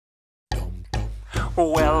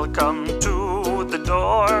Welcome to the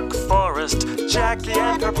Dork Forest. Jackie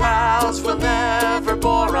and her pals will never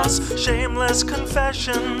bore us. Shameless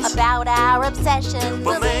confessions about our obsession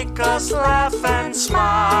will make us laugh and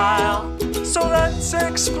smile. So let's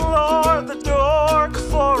explore the Dork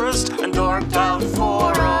Forest and dork out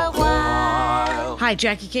for a while. Hi,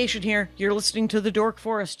 Jackie Kashian here. You're listening to The Dork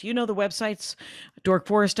Forest. You know the websites,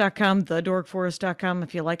 dorkforest.com, thedorkforest.com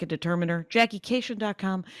if you like a determiner.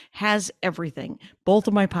 JackieKashian.com has everything. Both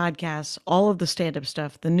of my podcasts, all of the stand-up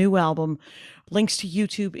stuff, the new album, links to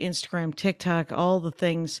YouTube, Instagram, TikTok, all the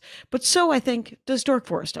things. But so, I think, does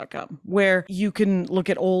dorkforest.com, where you can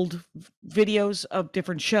look at old videos of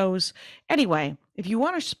different shows. Anyway, if you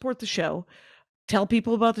want to support the show, tell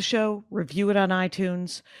people about the show, review it on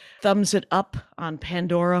iTunes, thumbs it up on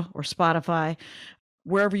Pandora or Spotify,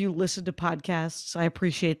 wherever you listen to podcasts. I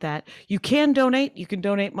appreciate that. You can donate. You can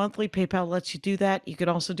donate monthly. PayPal lets you do that. You can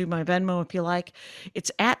also do my Venmo if you like.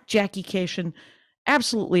 It's at Jackie Kashian,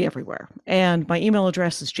 absolutely everywhere. And my email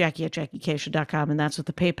address is jackie@jackiekashian.com, and that's what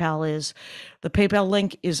the PayPal is. The PayPal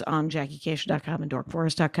link is on jackiekashian.com and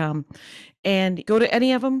dorkforest.com. And go to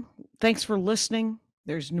any of them. Thanks for listening.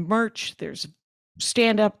 There's merch. There's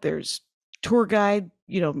stand-up. There's tour guide.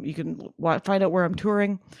 You know, you can find out where I'm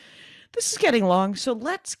touring. This is getting long, so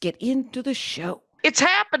let's get into the show. It's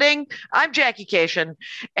happening. I'm Jackie Kashian,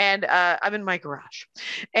 and I'm in my garage.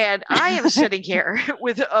 And I am sitting here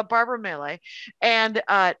with Barbara Mele, and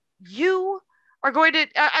you are going to,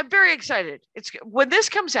 I'm very excited. It's when this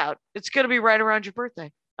comes out, it's going to be right around your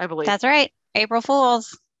birthday, I believe. That's right. April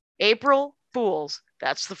Fools. April Fools.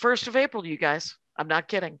 That's the 1st of April, you guys. I'm not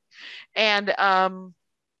kidding. And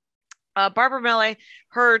Barbara Mele,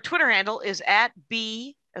 her Twitter handle is at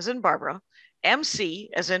B as in Barbara, MC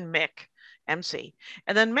as in Mick, MC,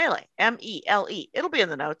 and then Mele, M-E-L-E. It'll be in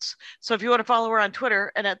the notes. So if you want to follow her on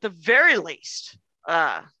Twitter, and at the very least,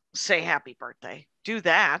 say happy birthday, do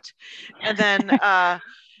that. And then,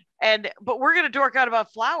 but we're going to dork out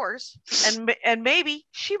about flowers, and maybe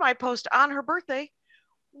she might post on her birthday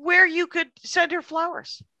where you could send her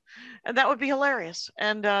flowers. And that would be hilarious.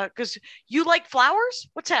 And because you like flowers,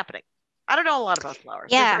 what's happening? I don't know a lot about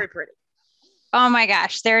flowers. Yeah. They're very pretty. Oh my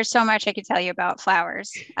gosh, there's so much I could tell you about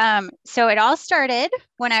flowers. So it all started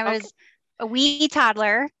when I was a wee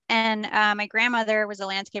toddler, and my grandmother was a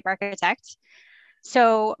landscape architect.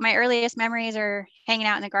 So my earliest memories are hanging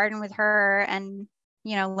out in the garden with her and,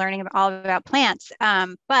 you know, learning all about plants.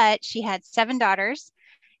 But she had 7 daughters,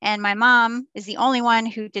 and my mom is the only one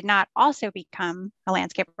who did not also become a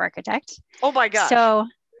landscape architect. Oh my gosh. So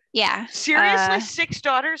yeah. Seriously, 6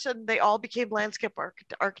 daughters and they all became landscape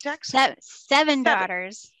architects? 7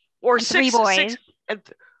 daughters. Or and 6 boys.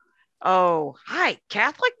 Oh, hi.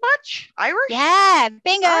 Catholic much? Irish? Yeah,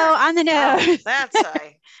 bingo on the nose.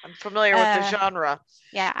 I'm familiar with the genre.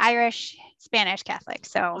 Yeah, Irish, Spanish, Catholic.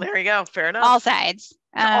 So well, there you go. Fair enough. All sides.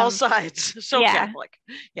 All sides. So yeah. Catholic.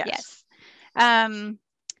 Yes.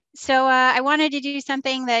 So I wanted to do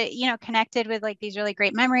something that, you know, connected with like these really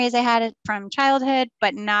great memories I had from childhood,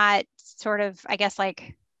 but not sort of, I guess,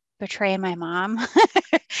 like betray my mom.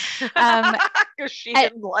 Because she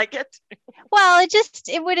didn't like it. Well,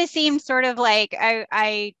 it would have seemed sort of like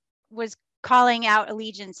I was calling out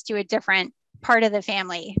allegiance to a different part of the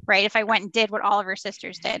family, right? If I went and did what all of her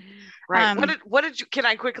sisters did. Right. What did you, can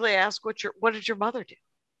I quickly ask what did your mother do?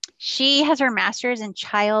 She has her master's in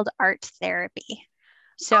child art therapy.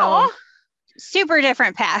 So super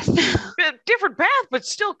different path. Different path, but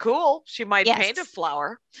still cool. She might paint a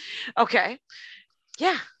flower. Okay.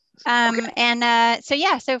 Yeah. And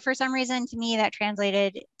so for some reason to me that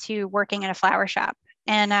translated to working in a flower shop.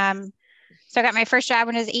 And so I got my first job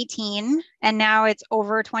when I was 18, and now it's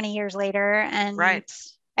over 20 years later. And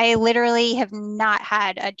I literally have not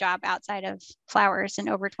had a job outside of flowers in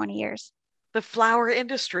over 20 years. The flower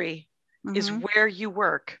industry is where you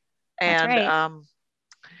work. And right.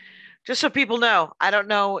 Just so people know, I don't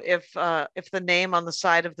know if the name on the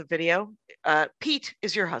side of the video, Pete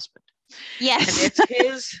is your husband. Yes. And it's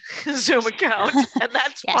his Zoom account, and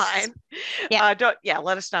that's fine. Yeah.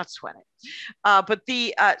 Let us not sweat it. But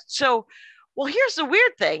here's the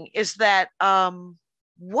weird thing is that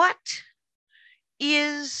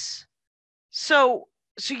so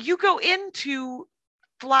you go into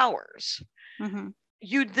flowers. Mm-hmm.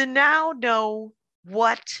 You now know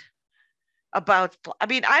what about, I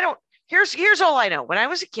mean, here's all I know. When I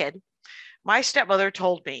was a kid, my stepmother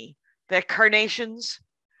told me that carnations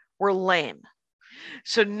were lame.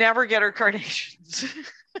 So never get her carnations.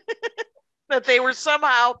 that they were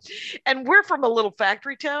somehow, and we're from a little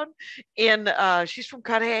factory town she's from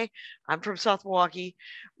Cudahy. I'm from South Milwaukee.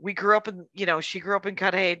 We grew up in, she grew up in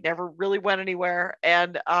Cudahy, never really went anywhere.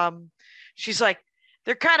 And she's like,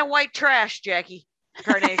 they're kind of white trash, Jackie.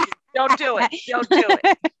 Carnation. Don't do it. Don't do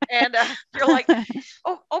it. And you're like,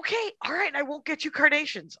 oh, okay. All right. I won't get you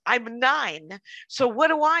carnations. I'm 9. So what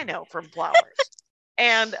do I know from flowers?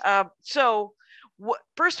 And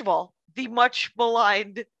first of all, the much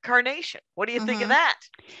maligned carnation. What do you think of that?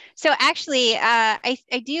 So actually,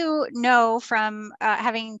 I do know from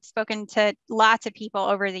having spoken to lots of people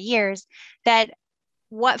over the years that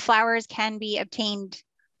what flowers can be obtained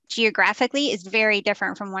geographically is very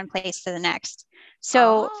different from one place to the next.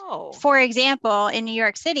 So, for example, in New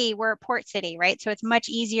York City, we're a port city, right? So it's much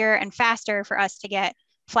easier and faster for us to get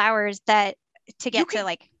flowers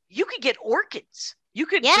you could get orchids. You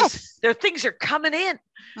could their things are coming in.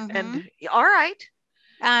 And all right.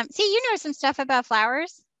 See, you know some stuff about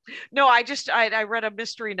flowers. No, I read a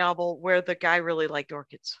mystery novel where the guy really liked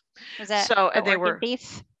orchids. Was that and they were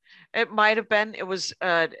thief? It might have been. It was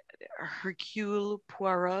Hercule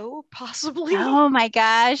Poirot, possibly. Oh my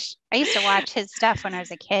gosh. I used to watch his stuff when I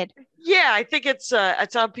was a kid. Yeah, I think it's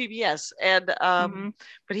on PBS. And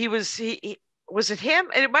but he was it him?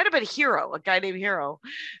 And it might have been Hero, a guy named Hero.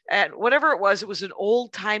 And whatever it was an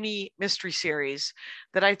old-timey mystery series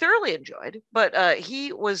that I thoroughly enjoyed. But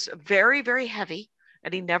he was very, very heavy,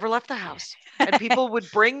 and he never left the house. And people would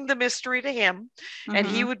bring the mystery to him, and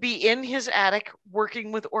he would be in his attic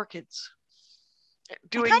working with orchids.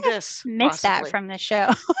 Doing this. Missed that from the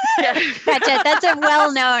show. That's a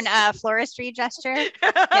well-known floristry gesture.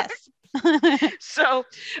 Yes. So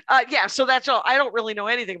that's all. I don't really know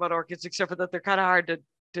anything about orchids except for that they're kind of hard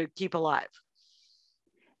to keep alive.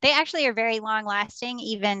 They actually are very long lasting,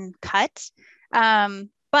 even cut.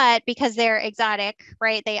 But because they're exotic,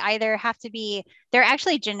 right? They either have to they're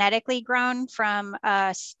actually genetically grown from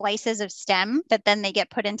splices of stem that then they get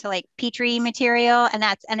put into like Petri material and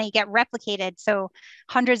they get replicated. So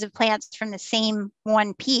hundreds of plants from the same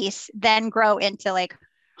one piece then grow into like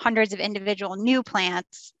hundreds of individual new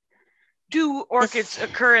plants. Do orchids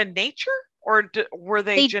occur in nature or were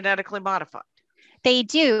they genetically modified? They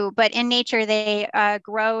do, but in nature, they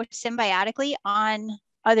grow symbiotically on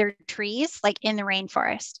other trees, like in the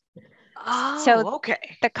rainforest. Oh, so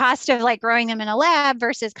okay. The cost of like growing them in a lab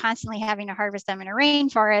versus constantly having to harvest them in a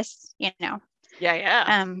rainforest, Yeah.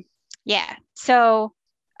 Yeah. So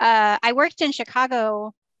I worked in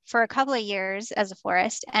Chicago for a couple of years as a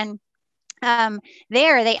florist, and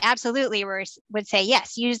there they absolutely would say,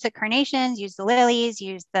 yes, use the carnations, use the lilies,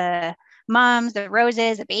 use the mums, the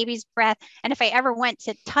roses, the baby's breath. And if I ever went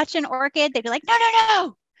to touch an orchid, they'd be like,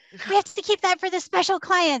 no, we have to keep that for the special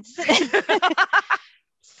clients.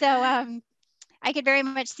 So I could very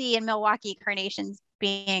much see in Milwaukee carnations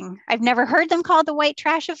I've never heard them called the white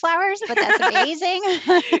trash of flowers, but that's amazing.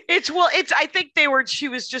 I think they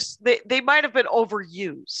might have been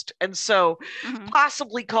overused. And so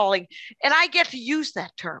possibly calling, and I get to use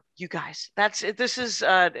that term, you guys. This is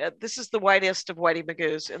the whitest of whitey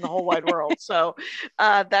magoos in the whole wide world. So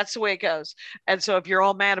that's the way it goes. And so if you're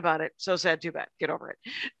all mad about it, so sad, too bad, get over it.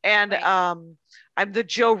 And I'm the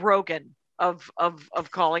Joe Rogan of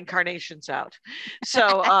calling carnations out.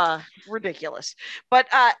 So ridiculous. But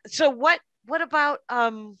so what about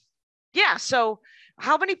so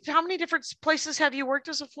how many different places have you worked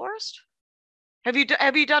as a florist? Have you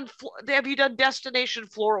done destination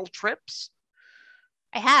floral trips?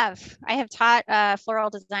 I have taught floral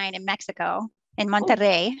design in Mexico, in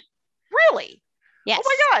Monterrey. Really? Yes. Oh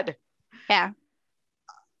my God.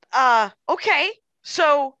 Yeah. Okay.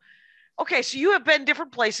 So you have been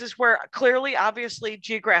different places where clearly, obviously,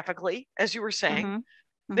 geographically, as you were saying,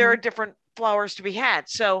 there are different flowers to be had.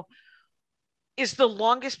 So is the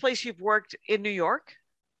longest place you've worked in New York?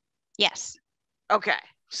 Yes. Okay.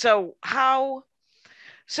 So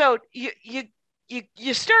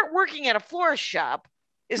you start working at a florist shop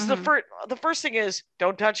is the first thing is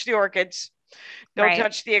don't touch the orchids. Don't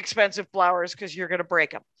touch the expensive flowers because you're going to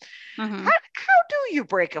break them. How do you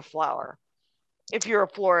break a flower? If you're a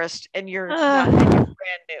florist and you're brand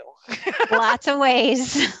new. Lots of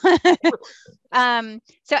ways. So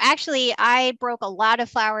actually I broke a lot of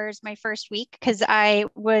flowers my first week because I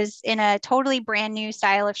was in a totally brand new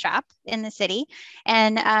style of shop in the city.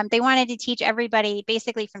 And they wanted to teach everybody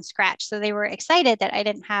basically from scratch. So they were excited that I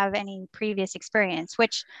didn't have any previous experience,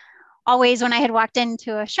 which always when I had walked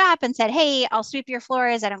into a shop and said, hey, I'll sweep your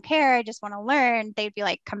floors, I don't care, I just want to learn, they'd be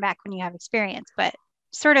like, come back when you have experience. But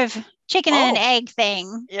sort of chicken and an egg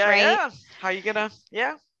thing. Yeah. Right? Yeah. How you gonna?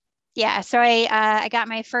 Yeah. Yeah. So I got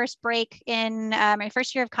my first break in my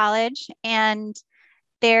first year of college, and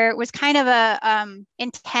there was kind of a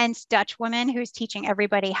intense Dutch woman who was teaching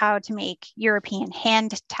everybody how to make European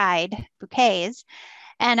hand-tied bouquets.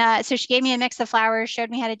 And so she gave me a mix of flowers,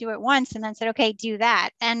 showed me how to do it once, and then said, okay, do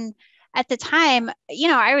that. And at the time,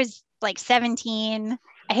 I was like 17.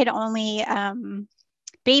 I had only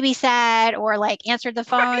babysat or like answered the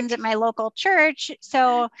phones at my local church.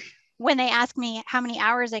 So when they asked me how many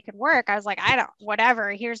hours I could work, I was like, I don't,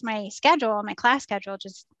 whatever. Here's my schedule, my class schedule,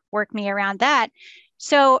 just work me around that.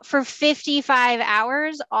 So for 55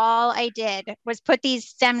 hours, all I did was put these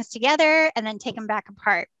stems together and then take them back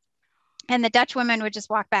apart. And the Dutch woman would just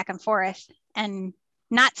walk back and forth and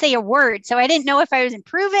not say a word. So I didn't know if I was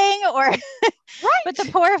improving or, Right. But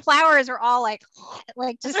the poor flowers were all like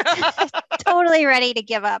just totally ready to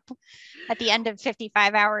give up at the end of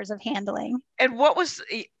 55 hours of handling. And what was,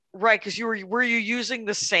 right, because were you using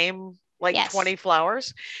the same like Yes. 20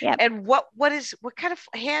 flowers? Yep. And what kind of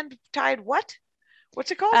hand-tied what?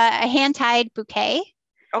 What's it called? A hand-tied bouquet.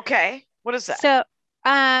 Okay. What is that? So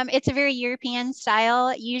it's a very European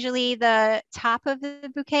style. Usually the top of the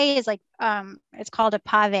bouquet is like, it's called a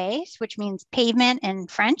pavé, which means pavement in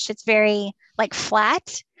French. It's very like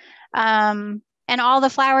flat. And all the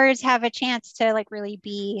flowers have a chance to like really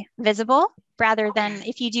be visible rather than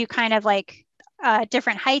if you do kind of like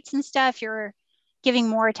different heights and stuff, you're giving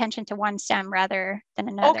more attention to one stem rather than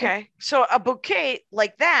another. Okay. So a bouquet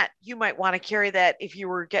like that, you might want to carry that if you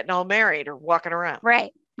were getting all married or walking around.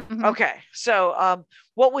 Right. Mm-hmm. Okay. So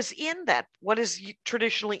what was in that? What is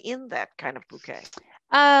traditionally in that kind of bouquet?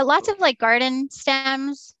 Lots of like garden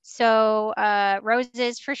stems. So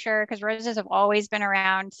roses for sure, because roses have always been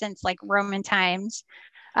around since like Roman times.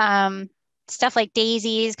 Stuff like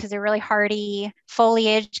daisies because they're really hardy,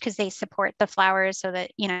 foliage because they support the flowers so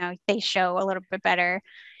that, they show a little bit better.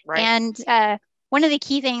 Right. And one of the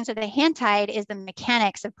key things with the hand tied is the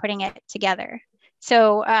mechanics of putting it together.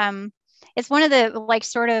 So it's one of the like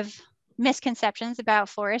sort of misconceptions about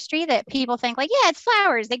floristry that people think like, yeah, it's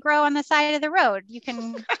flowers. They grow on the side of the road. You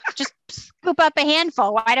can just scoop up a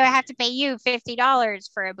handful. Why do I have to pay you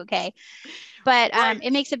 $50 for a bouquet? But Right.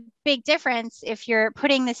 It makes a big difference if you're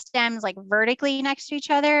putting the stems like vertically next to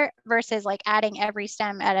each other versus like adding every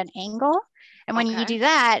stem at an angle. And when you do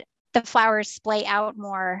that, the flowers splay out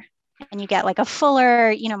more and you get like a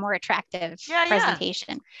fuller, more attractive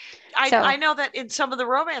presentation. Yeah. I know that in some of the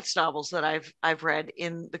romance novels that I've read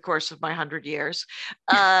in the course of my 100 years,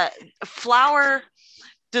 flower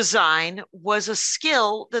design was a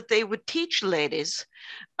skill that they would teach ladies.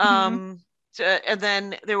 And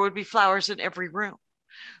then there would be flowers in every room.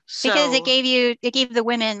 So, because it gave the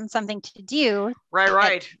women something to do.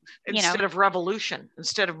 Right. Instead of revolution,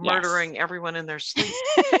 instead of murdering everyone in their sleep.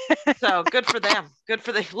 So good for them. Good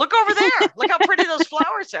for look over there. Look how pretty those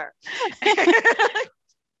flowers are.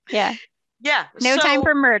 Yeah. Yeah. No time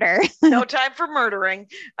for murder. No time for murdering.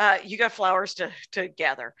 You got flowers to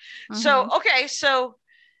gather. Mm-hmm. So, okay. So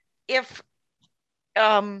if,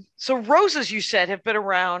 so roses, you said, have been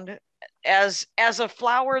around as a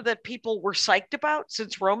flower that people were psyched about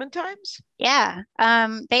since Roman times? Yeah.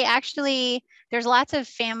 They actually, there's lots of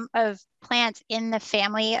plants in the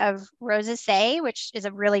family of Rosaceae, which is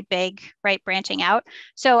a really big, branching out.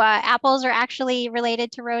 So apples are actually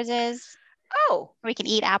related to roses. Oh. We can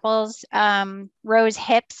eat apples. Rose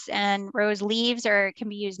hips and rose leaves can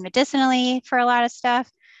be used medicinally for a lot of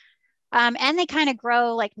stuff. And they kind of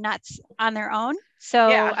grow like nuts on their own. So,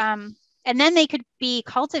 and then they could be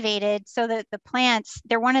cultivated so that the plants,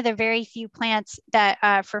 they're one of the very few plants that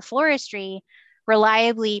for floristry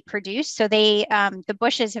reliably produce. So the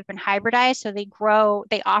bushes have been hybridized. So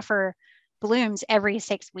they offer blooms every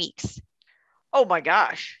 6 weeks. Oh my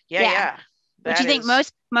gosh. Yeah. Which you think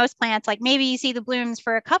most plants, like maybe you see the blooms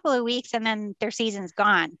for a couple of weeks and then their season's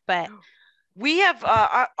gone. But we have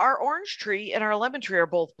our orange tree and our lemon tree are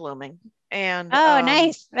both blooming. And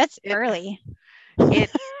nice. That's early.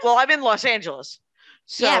 Well, I'm in Los Angeles.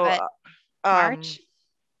 So but March.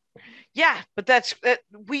 But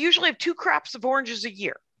we usually have 2 crops of oranges a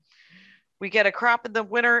year. We get a crop in the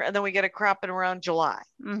winter and then we get a crop in around July.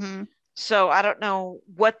 Mm-hmm. So I don't know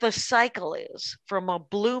what the cycle is from a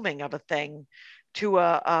blooming of a thing to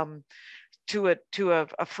a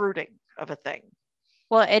fruiting of a thing.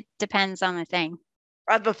 Well, it depends on the thing.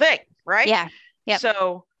 The thing, right? Yeah. Yep.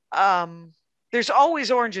 So there's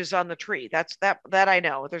always oranges on the tree. That I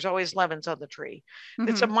know. There's always lemons on the tree. Mm-hmm.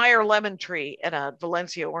 It's a Meyer lemon tree and a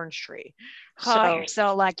Valencia orange tree. Oh, you're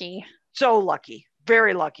so lucky. So lucky.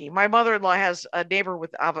 very lucky. My mother-in-law has a neighbor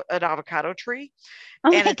with an avocado tree,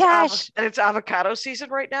 Oh and my gosh. and it's avocado season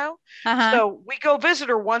right now. Uh-huh. So we go visit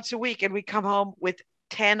her once a week, and we come home with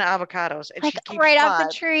 10 avocados, and Like she keeps right off the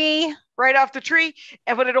 5 tree. right off the tree.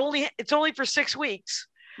 And but it's only for 6 weeks.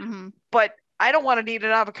 Mm-hmm. But I don't want to eat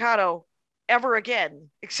an avocado ever again,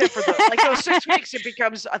 except for those 6 weeks. It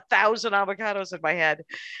becomes 1,000 avocados in my head,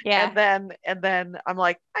 Yeah. and then I'm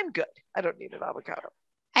like, I'm good. I don't need an avocado.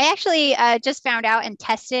 I actually just found out and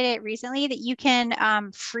tested it recently that you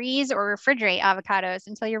can freeze or refrigerate avocados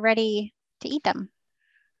until you're ready to eat them.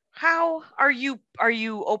 How are you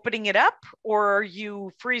opening it up, or are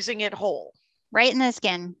you freezing it whole? Right in the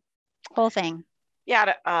skin, whole thing.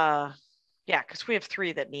 Yeah, yeah, because we have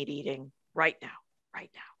 3 that need eating right now.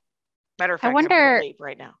 Matter of fact, I wonder. I'm gonna leave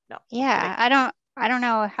right now. No. Yeah, I don't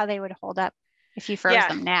know how they would hold up if you froze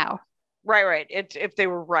them now. Right. If they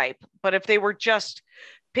were ripe, but if they were just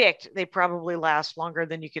picked, they probably last longer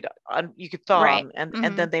than you could thaw Right. them,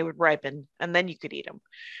 and then they would ripen, and then you could eat them.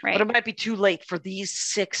 Right. But it might be too late for these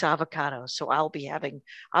 6 avocados, so I'll be having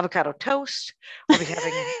avocado toast. I'll be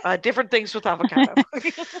having different things with avocado.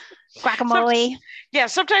 Guacamole.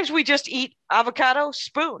 Sometimes we just eat avocado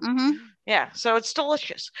spoon. Mm-hmm. Yeah, so it's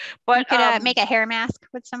delicious. But you could make a hair mask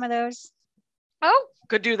with some of those. Oh,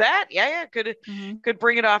 could do that. Yeah. Could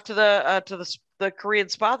bring it off to the Korean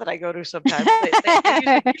spa that I go to sometimes. They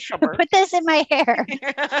use a cucumber. Put this in my hair.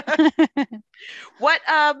 What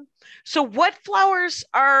flowers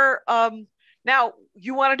are now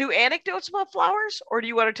you want to do anecdotes about flowers, or do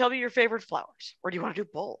you want to tell me your favorite flowers, or do you want to do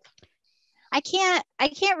both? I can't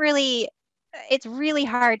really. It's really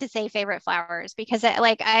hard to say favorite flowers because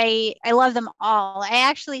I love them all. I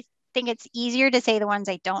actually think it's easier to say the ones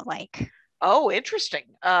I don't like. Oh, interesting.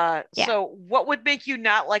 So what would make you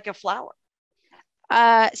not like a flower?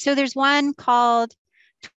 So there's one called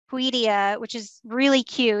Tweedia, which is really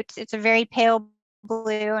cute. It's a very pale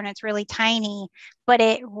blue and it's really tiny, but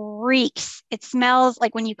it reeks. It smells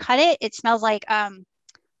like when you cut it, it smells like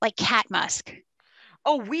cat musk.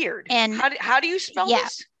 Oh, weird. And how do you spell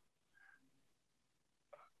this?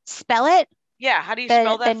 Spell it? Yeah, how do you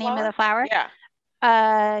spell that the name of the flower?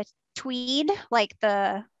 Yeah. Tweed, like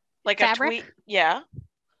the fabric. A tweed, yeah.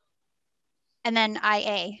 And then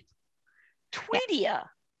IA. Tweedia. Yeah.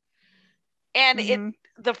 And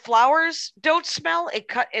the flowers don't smell.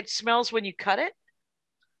 It smells when you cut it.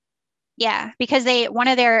 Yeah, because a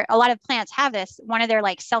lot of plants have this. One of their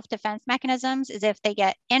self-defense mechanisms is if they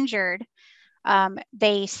get injured,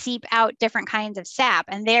 they seep out different kinds of sap,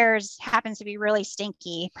 and theirs happens to be really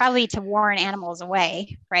stinky, probably to warn animals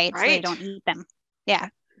away, right? So they don't eat them. Yeah.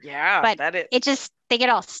 Yeah, but they get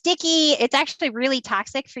all sticky. It's actually really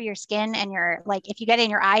toxic for your skin, and if you get it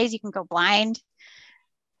in your eyes, you can go blind.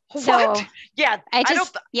 What? So, yeah, I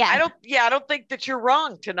don't think that you're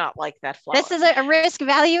wrong to not like that flower. This is a risk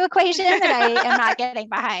value equation that I am not getting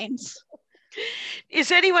behind.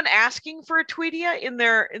 Is anyone asking for a Tweedia in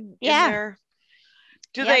their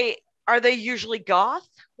are they usually goth?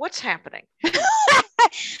 What's happening?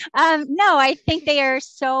 No, I think they are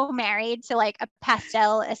so married to a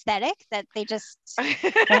pastel aesthetic that they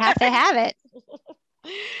have to have it.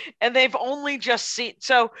 And they've only just seen.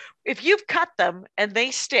 So if you've cut them and they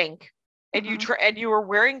stink, and you are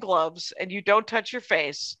wearing gloves and you don't touch your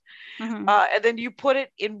face, and then you put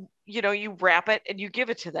it in, you wrap it and you give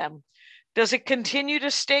it to them, does it continue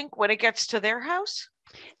to stink when it gets to their house?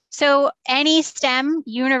 So any stem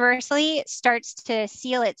universally starts to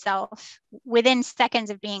seal itself within seconds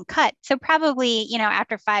of being cut. So probably,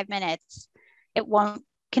 after 5 minutes, it won't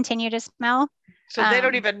continue to smell. So they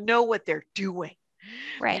don't even know what they're doing.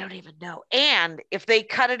 Right. They don't even know. And if they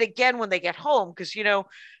cut it again when they get home, because,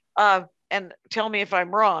 and tell me if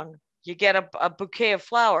I'm wrong, you get a bouquet of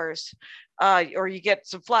flowers, or you get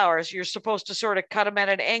some flowers, you're supposed to sort of cut them at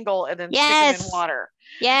an angle and then stick them in water.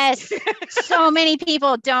 Yes. So many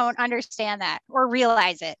people don't understand that or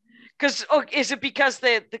realize it. Is it because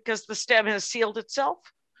the stem has sealed itself?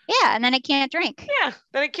 Yeah, and then it can't drink. Yeah,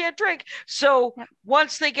 then it can't drink. So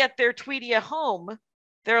once they get their Tweedia home,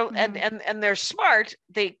 they're and they're smart,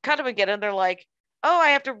 they cut them again and they're like, oh, I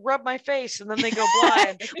have to rub my face, and then they go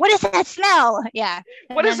blind. What is that smell? Yeah.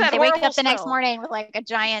 What is that? They wake up the next morning with a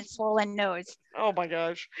giant swollen nose. Oh my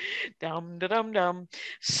gosh. Dum dum dum.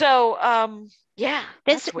 So yeah.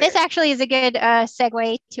 This actually is a good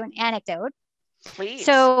segue to an anecdote. Please.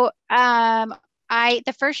 So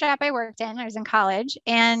the first shop I worked in, I was in college,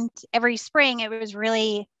 and every spring it was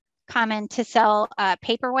really common to sell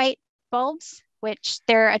paper white bulbs, which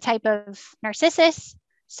they're a type of narcissus.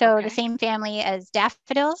 So the same family as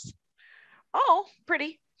daffodils. Oh,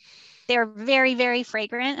 pretty. they're very, very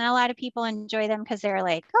fragrant, and a lot of people enjoy them because they're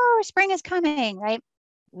like, oh, spring is coming, right?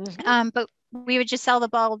 But we would just sell the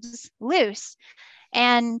bulbs loose.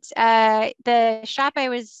 And the shop I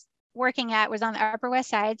was working at was on the Upper West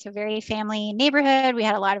Side, so very family neighborhood. We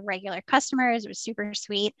had a lot of regular customers. It was super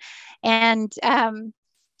sweet. And I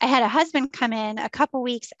had a husband come in a couple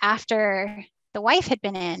weeks after the wife had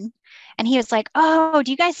been in, and he was like, oh,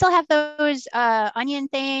 do you guys still have those onion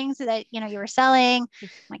things that you were selling? I'm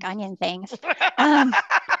like, onion things.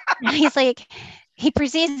 He's like, he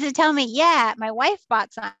proceeds to tell me, yeah, my wife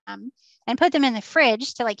bought some and put them in the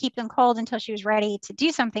fridge to like keep them cold until she was ready to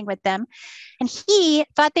do something with them. And he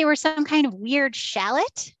thought they were some kind of weird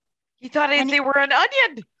shallot. He thought they were an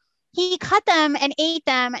onion. He cut them and ate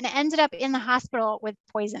them and ended up in the hospital with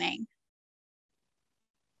poisoning.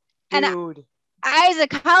 Dude. And I was a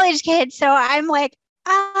college kid, so I'm like,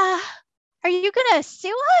 are you gonna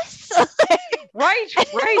sue us? Right.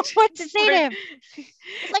 What to say to him?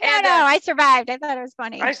 He's like, no, I survived. I thought it was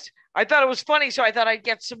funny. I thought it was funny, so I thought I'd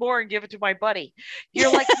get some more and give it to my buddy.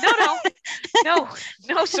 You're like, no,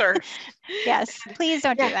 sir. Yes, please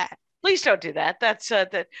don't do that. Please don't do that. That's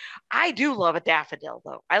that. I do love a daffodil,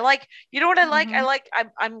 though. I like. You know what I like?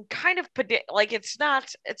 I'm kind of like it's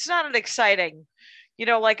not an exciting.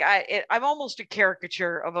 I'm almost a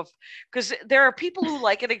caricature of because there are people who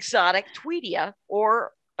like an exotic tweedia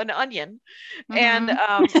or an onion, and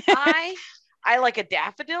I like a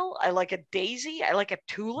daffodil. I like a daisy. I like a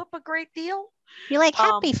tulip a great deal. You like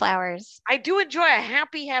happy flowers. I do enjoy a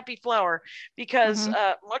happy flower because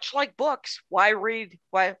much like books, why read?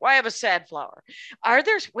 Why have a sad flower?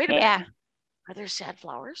 Wait a minute. Are there sad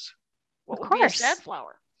flowers? What would be a sad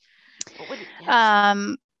flower? What would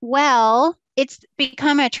it, well, it's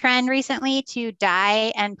become a trend recently to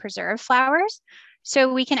dye and preserve flowers.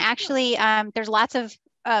 So we can actually, there's lots of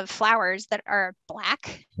flowers that are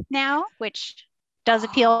black now, which does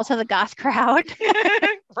appeal to the goth crowd.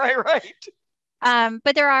 Right.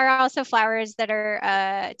 But there are also flowers that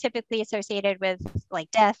are typically associated with like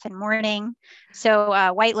death and mourning.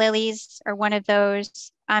 So white lilies are one of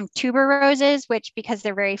those. Tuber roses, which because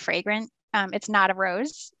they're very fragrant, it's not a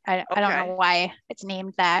rose. I don't know why it's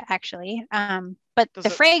named that actually. But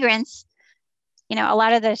fragrance, a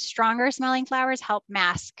lot of the stronger smelling flowers help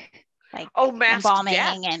mask like embalming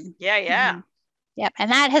and yep.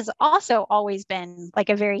 And that has also always been like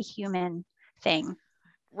a very human thing.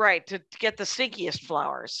 Right, to get the stinkiest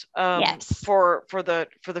flowers yes. for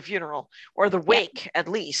the funeral or the wake at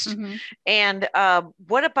least. And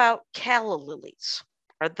what about calla lilies?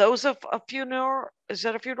 Are those a funeral? Is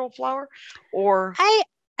that a funeral flower? Or I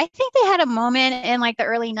think they had a moment in like the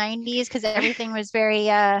early 90s because everything was very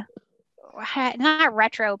not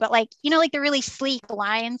retro, but like like the really sleek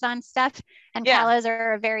lines on stuff. And callas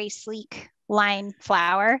are a very sleek line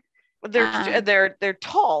flower. They're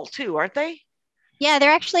tall too, aren't they? Yeah,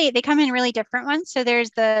 they come in really different ones. So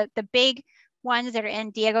there's the big ones that are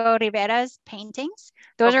in Diego Rivera's paintings.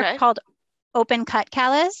 Those are called open cut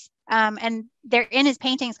callas. And they're in his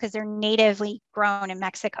paintings because they're natively grown in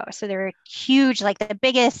Mexico. So they're huge, like the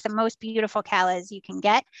biggest, the most beautiful callas you can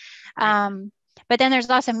get. But then there's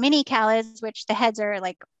also mini callas, which the heads are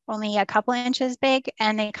like only a couple inches big,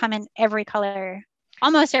 and they come in every color,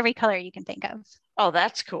 almost every color you can think of. Oh,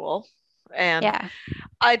 that's cool. And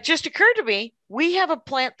it just occurred to me, we have a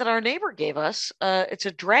plant that our neighbor gave us. It's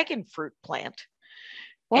a dragon fruit plant.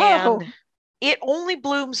 Whoa. And it only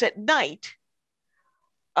blooms at night,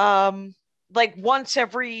 like once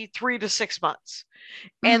every 3 to 6 months.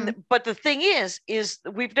 But the thing is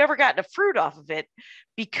we've never gotten a fruit off of it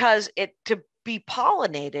because to be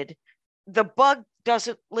pollinated, the bug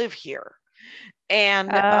doesn't live here.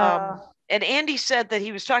 And Andy said that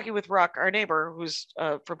he was talking with Ruck, our neighbor, who's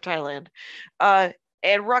from Thailand.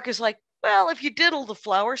 And Ruck is like, well, if you diddle the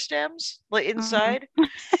flower stems inside,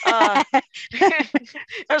 I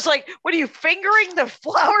was like, what are you fingering the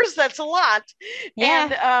flowers? That's a lot.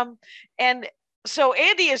 Yeah. And so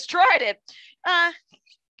Andy has tried it.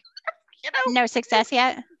 No success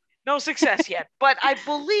yet. No success yet. But I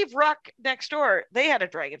believe Ruck next door, they had a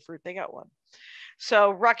dragon fruit. They got one.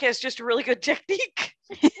 So Ruck has just a really good technique.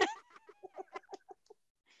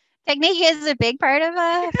 Technique is a big part of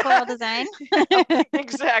floral design.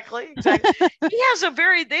 Exactly. He has him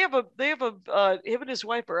and his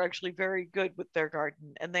wife are actually very good with their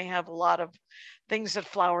garden, and they have a lot of things that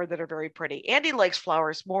flower that are very pretty. Andy likes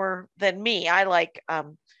flowers more than me. I like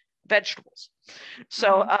vegetables.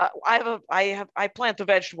 So I plant the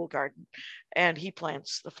vegetable garden, and he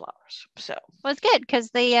plants the flowers. So well, it's good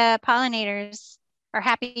because the pollinators are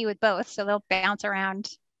happy with both, so they'll bounce around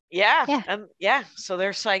Yeah. Yeah. And yeah, so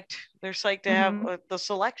they're psyched. They're psyched to have the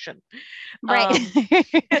selection. Right.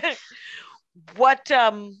 What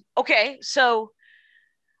okay, so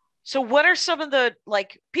what are some of the,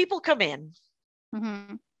 like, people come in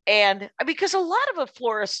and because a lot of a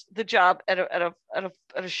florist, the job at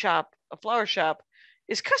a shop, a flower shop,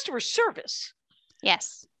 is customer service.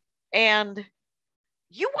 Yes. And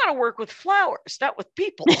you want to work with flowers, not with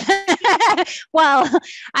people. Well,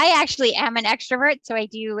 I actually am an extrovert, so I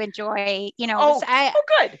do enjoy,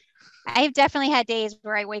 Good. I've definitely had days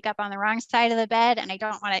where I wake up on the wrong side of the bed and I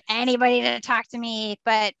don't want anybody to talk to me.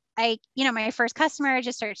 But my first customer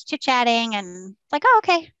just starts chit-chatting and like, oh,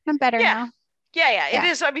 okay, I'm better now. Yeah, it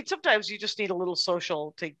is. I mean, sometimes you just need a little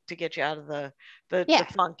social to get you out of the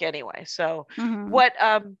funk anyway. So what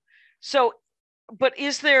but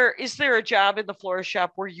is there a job in the florist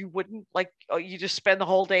shop where you wouldn't you just spend the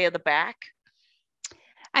whole day in the back?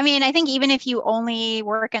 I mean, I think even if you only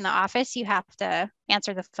work in the office, you have to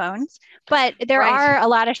answer the phones. But there are a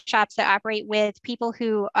lot of shops that operate with people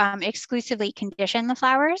who exclusively condition the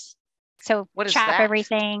flowers. So chop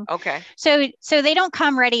everything. Okay. So they don't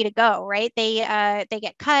come ready to go, right? They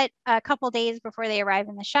get cut a couple days before they arrive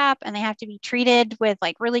in the shop, and they have to be treated with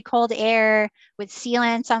like really cold air, with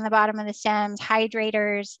sealants on the bottom of the stems,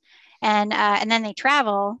 hydrators, and then they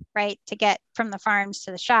travel, right, to get from the farms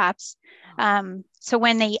to the shops. So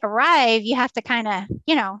when they arrive, you have to kind of,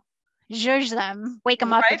 zhuzh them, wake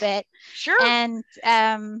them up a bit. Sure. And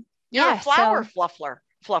you're a flower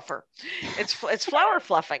fluffer. It's flower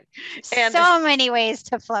fluffing. And so many ways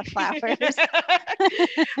to fluff flowers.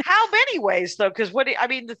 How many ways though? Because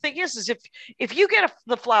the thing is if you get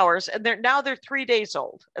the flowers and they're 3 days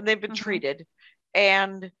old and they've been treated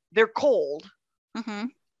and they're cold,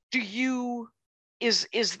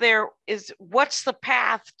 what's the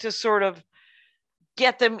path to sort of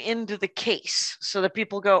get them into the case so that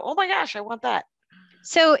people go, oh my gosh, I want that?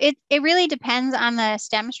 So it really depends on the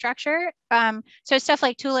stem structure. So stuff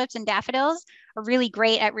like tulips and daffodils are really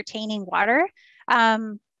great at retaining water.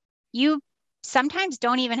 You sometimes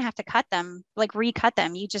don't even have to cut them, like recut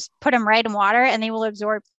them. You just put them right in water and they will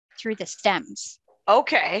absorb through the stems.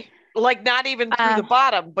 Okay. Like not even through the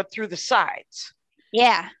bottom, but through the sides.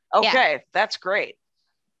 Yeah. Okay. That's great.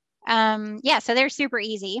 So they're super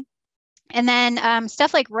easy. And then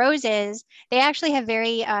stuff like roses, they actually have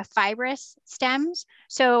very fibrous stems.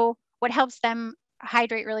 So what helps them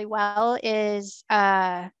hydrate really well is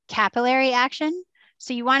capillary action.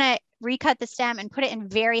 So you want to recut the stem and put it in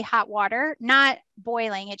very hot water, not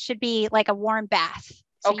boiling. It should be like a warm bath.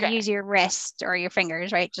 So you use your wrist or your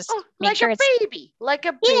fingers, right? Just make sure it's like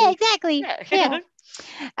a baby. Yeah, exactly. Yeah.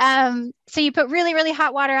 So you put really, really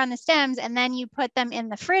hot water on the stems and then you put them in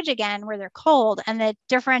the fridge again where they're cold, and the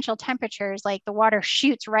differential temperatures, like the water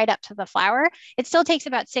shoots right up to the flower. It still takes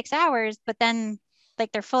about 6 hours, but then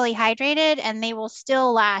like they're fully hydrated and they will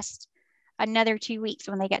still last another 2 weeks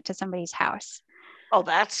when they get to somebody's house. Oh,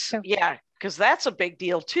 because that's a big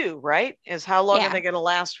deal too, right? Is how long are they going to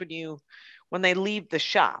last when they leave the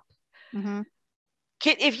shop?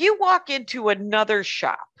 If you walk into another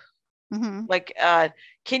shop,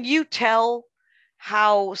 can you tell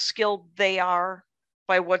how skilled they are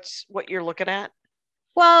by what you're looking at?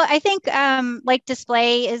 Well, I think like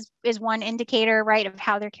display is one indicator, right, of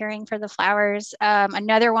how they're caring for the flowers.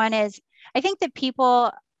 Another one is I think that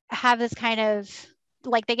people have this kind of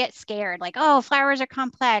like they get scared, like, oh, flowers are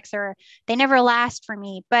complex or they never last for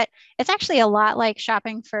me. But it's actually a lot like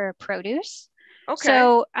shopping for produce. Okay.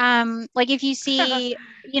 So like if you see,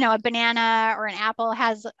 a banana or an apple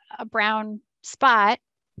has a brown spot,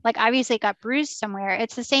 like obviously it got bruised somewhere.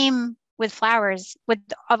 It's the same with flowers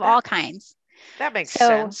of all kinds. That makes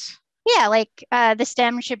sense. Yeah, like the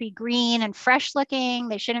stem should be green and fresh looking.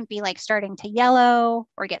 They shouldn't be like starting to yellow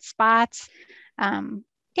or get spots.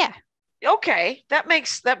 Yeah. Okay, that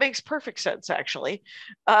makes perfect sense actually,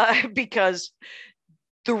 because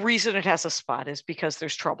the reason it has a spot is because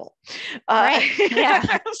there's trouble. Right.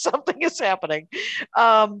 Yeah. Something is happening.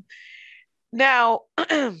 Now,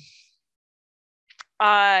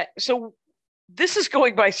 so this is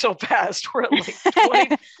going by so fast. We're at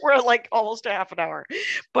like we're at like almost a half an hour.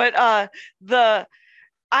 But I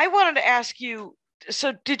wanted to ask you,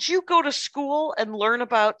 so did you go to school and learn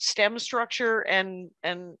about stem structure and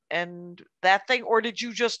that thing, or did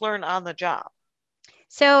you just learn on the job?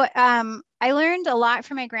 So I learned a lot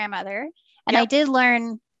from my grandmother, and I did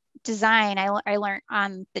learn design. I learned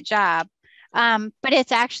on the job. But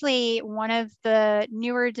it's actually one of the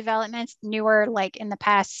newer developments, like in the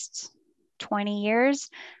past 20 years,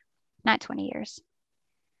 not 20 years.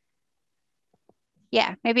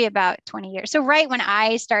 Yeah, maybe about 20 years. So right when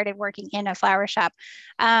I started working in a flower shop,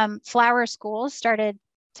 flower schools started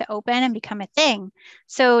to open and become a thing.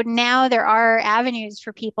 So now there are avenues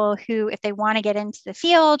for people who, if they want to get into the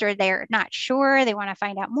field or they're not sure, they want to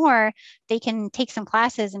find out more, they can take some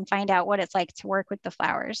classes and find out what it's like to work with the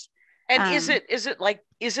flowers. And is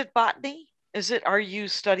it botany? Are you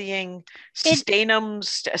studying stamen?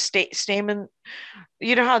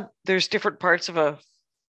 You know how there's different parts of a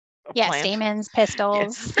plant? Stamens,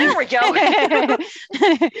 pistils. Yeah. There we go.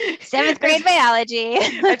 7th grade biology.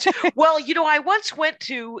 Well, I once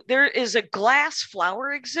there is a glass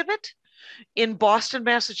flower exhibit in Boston,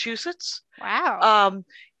 Massachusetts. Wow.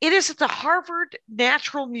 It is at the Harvard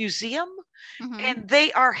Natural Museum, and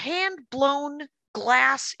they are hand-blown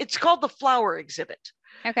glass. It's called the Flower Exhibit.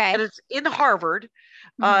 Okay. And it's in Harvard,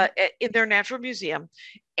 in their natural museum.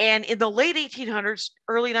 And in the late 1800s,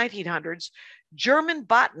 early 1900s, German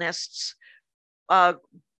botanists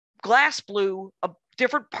glass blew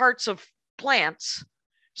different parts of plants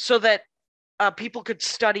so that people could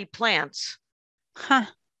study plants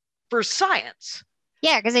for science.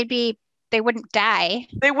 Yeah, because they wouldn't die.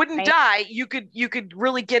 They wouldn't die. You could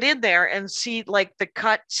really get in there and see like the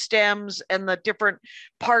cut stems and the different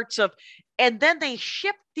parts of, and then they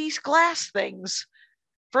shipped these glass things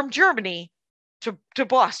from Germany to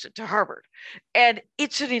Boston, to Harvard. And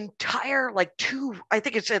it's an entire I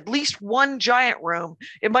think it's at least one giant room.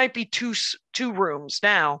 It might be two rooms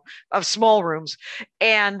now, of small rooms.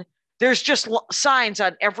 And there's just signs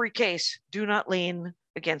on every case. Do not lean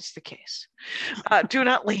against the case. Do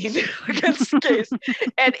not lean against the case.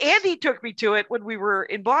 And Andy took me to it when we were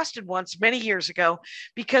in Boston once, many years ago,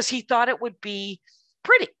 because he thought it would be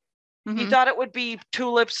pretty. He thought it would be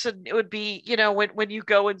tulips, and it would be, when you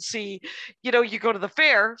go and see, you go to the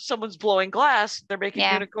fair, someone's blowing glass, they're making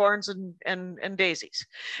unicorns and daisies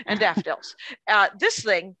and daffodils. This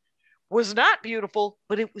thing was not beautiful,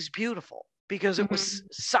 but it was beautiful because it was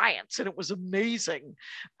science and it was amazing.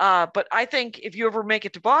 But I think if you ever make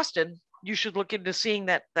it to Boston, you should look into seeing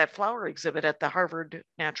that flower exhibit at the Harvard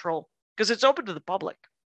Natural, because it's open to the public.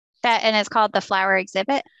 And it's called the Flower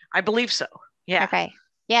Exhibit? I believe so. Yeah. Okay.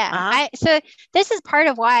 Yeah. So this is part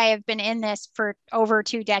of why I've been in this for over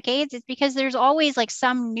 2 decades, is because there's always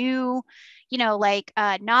some new,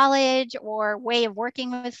 knowledge or way of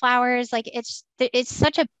working with flowers. It's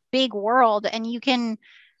such a big world, and you can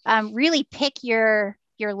really pick your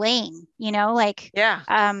lane,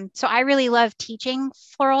 So I really love teaching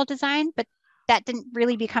floral design, but that didn't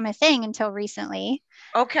really become a thing until recently.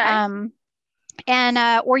 Okay. And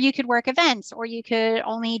or you could work events, or you could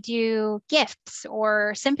only do gifts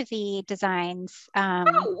or sympathy designs.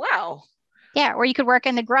 Oh, wow. Yeah, or you could work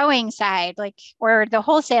on the growing side, or the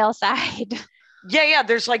wholesale side. Yeah.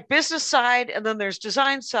 There's business side, and then there's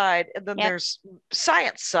design side, and then there's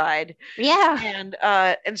science side. Yeah.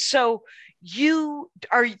 And so you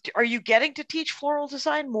are you getting to teach floral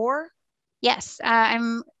design more? Yes,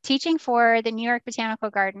 I'm teaching for the New York Botanical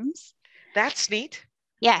Gardens. That's neat.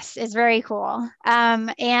 Yes, it's very cool.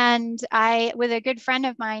 And I, with a good friend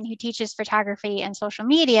of mine who teaches photography and social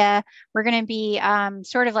media, we're going to be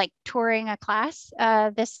sort of touring a class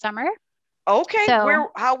this summer. Okay.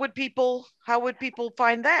 So, how would people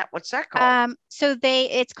find that? What's that called? So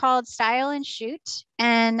it's called Style and Shoot,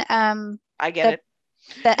 and I get it.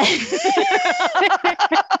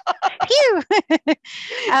 Phew.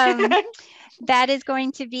 That is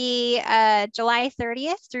going to be July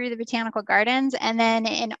 30th through the Botanical Gardens, and then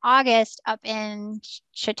in August up in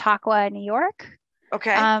Chautauqua, New York.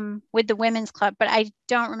 Okay. With the Women's Club, but I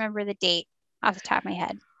don't remember the date off the top of my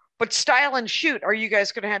head. But Style and Shoot, are you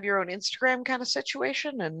guys going to have your own Instagram kind of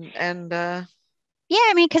situation? And Yeah,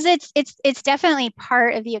 I mean, because it's definitely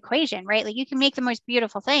part of the equation, right? You can make the most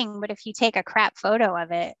beautiful thing, but if you take a crap photo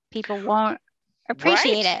of it, people won't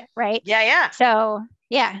appreciate it, right? Yeah. So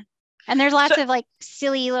yeah. And there's lots of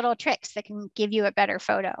silly little tricks that can give you a better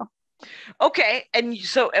photo. Okay. And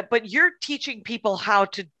so, but you're teaching people how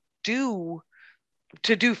to do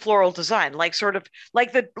floral design, sort of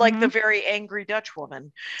the very angry Dutch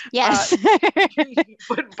woman. Yes.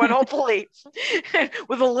 But hopefully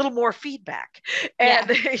with a little more feedback. And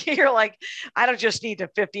you're I don't just need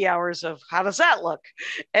 50 hours of how does that look?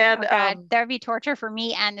 And that would be torture for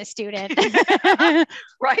me and the student.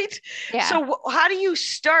 Right? Yeah. So how do you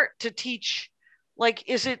start to teach?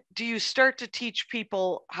 Do you start to teach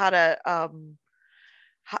people how to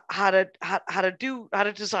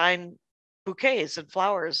design bouquets and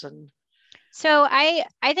flowers? And so I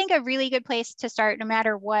think a really good place to start, no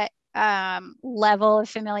matter what level of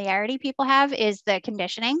familiarity people have is the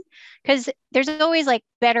conditioning, because there's always like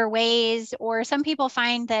better ways, or some people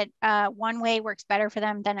find that one way works better for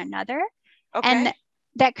them than another. Okay. And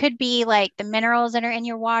that could be like the minerals that are in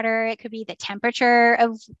your water. It could be the temperature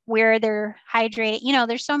of where they're hydrated. You know,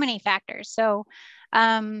 there's so many factors. So,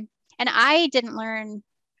 and I didn't learn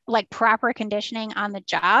like proper conditioning on the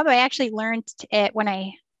job. I actually learned it when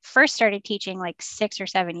I first started teaching like 6 or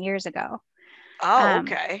 7 years ago. Oh,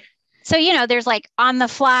 okay. So, you know, there's like on the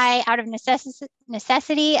fly out of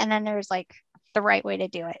necessity, and then there's like the right way to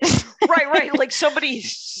do it. Right. Like somebody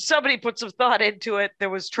put some thought into it. There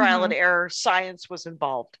was trial and error. Science was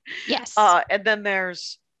involved. Yes. And then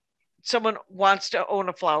there's someone wants to own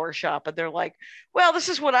a flower shop, and they're like, well, this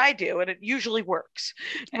is what I do, and it usually works.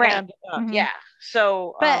 Right. And, yeah.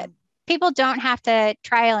 So, but people don't have to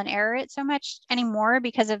trial and error it so much anymore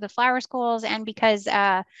because of the flower schools, and because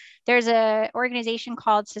there's a organization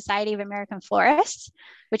called Society of American Florists,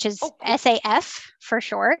 which is cool. SAF for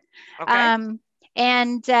short. Okay.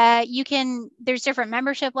 And there's different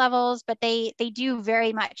membership levels, but they do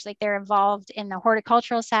very much like they're involved in the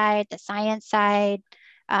horticultural side, the science side,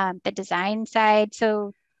 the design side.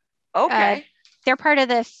 So they're part of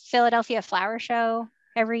the Philadelphia Flower Show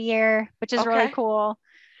every year, which is really cool.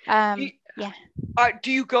 Yeah.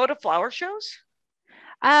 Do you go to flower shows?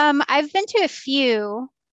 I've been to a few,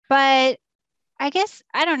 but I guess,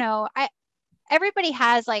 I don't know. Everybody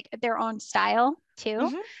has like their own style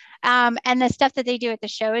too. And the stuff that they do at the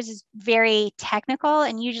shows is very technical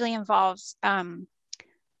and usually involves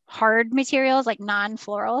hard materials, like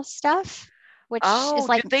non-floral stuff, which is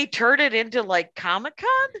like, did they turn it into like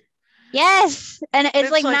Comic-Con? Yes. And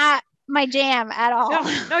it's like not my jam at all.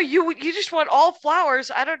 No, you just want all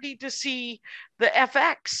flowers. I don't need to see the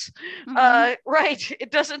FX. Right.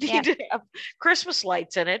 It doesn't need to have Christmas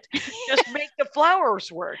lights in it. Just make the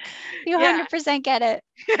flowers work. You 100% get it.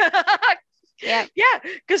 Yeah.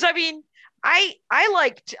 Because I mean, I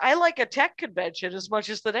like a tech convention as much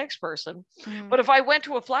as the next person. But if I went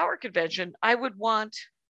to a flower convention, I would want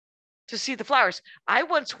to see the flowers. I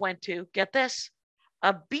once went to, get this,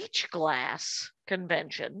 a beach glass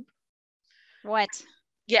convention. What?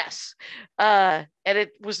 Yes. And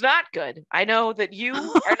it was not good. I know that you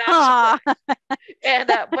are not. And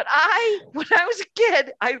but when I was a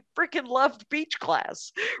kid, I freaking loved beach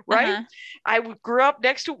glass, right? I grew up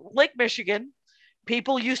next to Lake Michigan.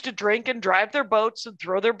 People used to drink and drive their boats and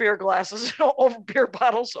throw their beer glasses over beer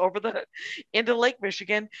bottles into Lake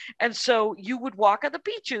Michigan. And so you would walk on the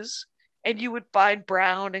beaches and you would find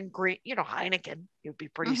brown and green, you know, Heineken. You'd be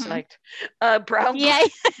pretty psyched. Brown. Yeah.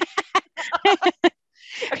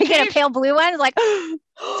 You get a pale blue one, like it's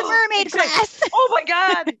a mermaid glass. Oh my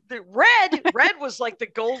God. The red was like the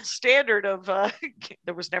gold standard of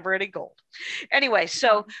there was never any gold. Anyway,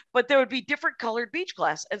 so but there would be different colored beach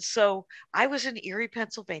glass. And so I was in Erie,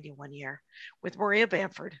 Pennsylvania one year with Maria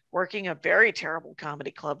Bamford, working a very terrible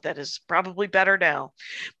comedy club that is probably better now.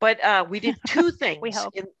 But we did two things we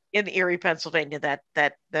hope. in Erie, Pennsylvania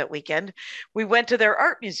that weekend. We went to their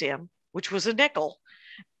art museum, which was a nickel,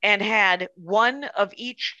 and had one of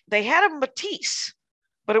each. They had a Matisse,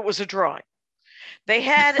 but it was a drawing. They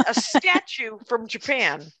had a statue from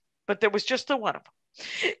Japan, but there was just the one of them.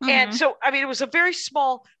 And so, I mean, it was a very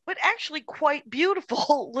small, but actually quite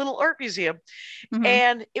beautiful little art museum.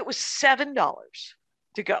 And it was $7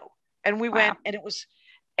 to go. And we went, and it was,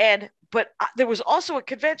 but there was also a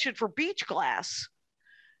convention for beach glass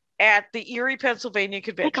at the Erie, Pennsylvania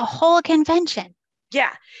convention. Like a whole convention.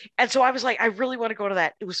 Yeah. And so I was like, I really want to go to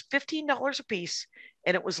that. It was $15 a piece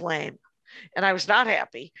and it was lame. And I was not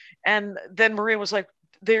happy. And then Maria was like,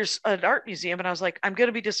 there's an art museum. And I was like, I'm going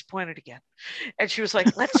to be disappointed again. And she was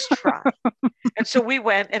like, let's try. And so we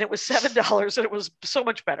went and it was $7 and it was so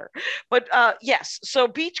much better. But yes. So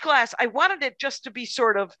beach glass, I wanted it just to be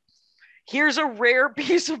sort of, here's a rare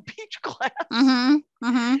piece of beach glass.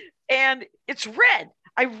 And it's red.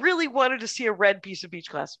 I really wanted to see a red piece of beach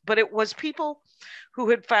glass, but it was people who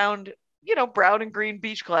had found, you know, brown and green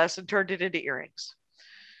beach glass and turned it into earrings.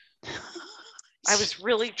 I was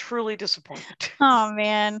really, truly disappointed. Oh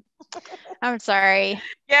man, I'm sorry.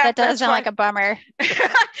 Yeah, that does sound like a bummer.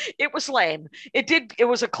 It was lame. It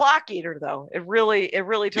was a clock eater though. It really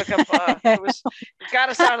took up. It got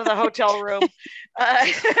us out of the hotel room.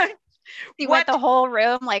 You went the whole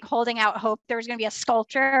room like holding out hope there was going to be a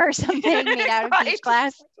sculpture or something made out of beach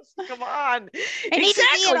glass. Come on. I need to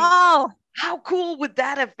see it all. How cool would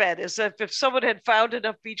that have been? Is if someone had found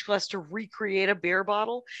enough beach glass to recreate a beer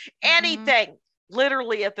bottle? Anything,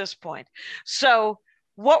 literally at this point. So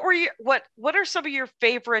what are some of your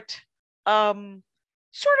favorite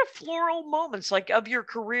sort of floral moments, like of your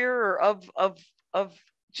career, or of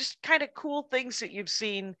just kind of cool things that you've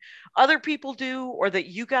seen other people do or that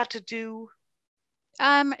you got to do?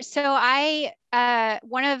 So I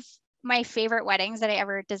one of my favorite weddings that I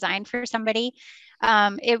ever designed for somebody.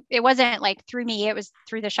 It wasn't like through me, it was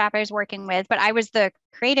through the shop I was working with, but I was the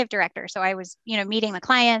creative director. So I was, meeting the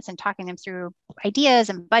clients and talking them through ideas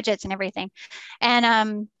and budgets and everything.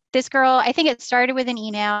 And this girl, I think it started with an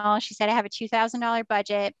email. She said, I have a $2,000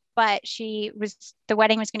 budget, but the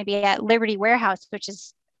wedding was going to be at Liberty Warehouse, which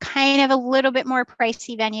is kind of a little bit more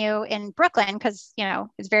pricey venue in Brooklyn because,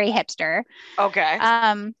 it's very hipster. Okay.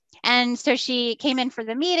 And so she came in for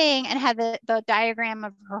the meeting and had the diagram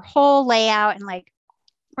of her whole layout, and like,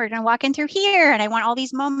 we're going to walk in through here, and I want all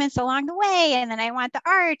these moments along the way, and then I want the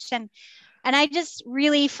arch. And I just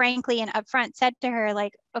really frankly and upfront said to her,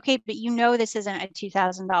 like, okay, but this isn't a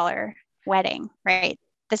 $2,000 wedding, right?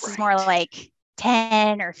 This is more like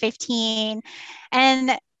 10 or 15.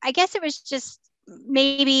 And I guess it was just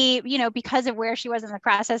maybe, because of where she was in the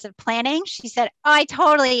process of planning, she said, oh, I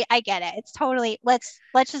get it. It's totally, let's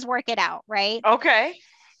just work it out. Right. Okay.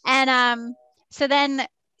 And so then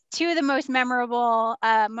two of the most memorable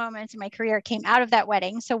moments in my career came out of that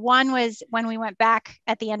wedding. So one was when we went back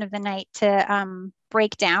at the end of the night to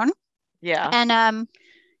break down. Yeah. And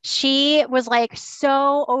she was like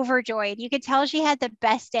so overjoyed. You could tell she had the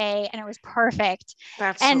best day and it was perfect.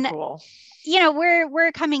 That's so cool.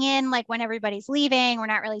 We're coming in like when everybody's leaving. We're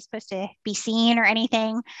not really supposed to be seen or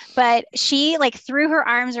anything, but she like threw her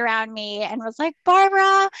arms around me and was like,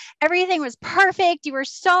 Barbara, everything was perfect. You were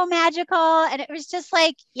so magical. And it was just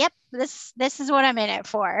like, yep, this is what I'm in it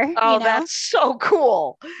for. Oh, that's so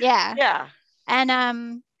cool. Yeah. Yeah.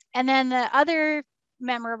 And then the other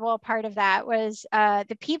memorable part of that was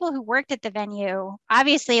the people who worked at the venue,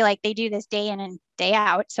 obviously, like, they do this day in and day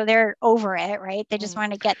out, so they're over it, right? They just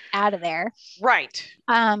want to get out of there, right?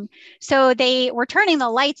 So they were turning the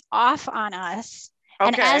lights off on us,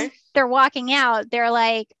 and as they're walking out, they're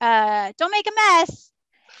like, don't make a mess.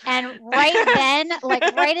 And right then,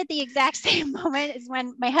 like right at the exact same moment, is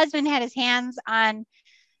when my husband had his hands on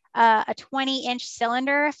a 20-inch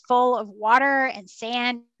cylinder full of water and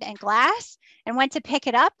sand and glass, and went to pick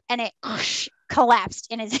it up, and it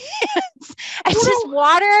collapsed in his hands. And just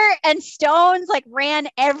water and stones like ran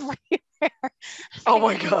everywhere. Oh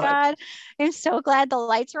my God. I'm so glad the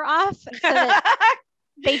lights were off so that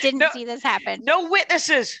they didn't see this happen. No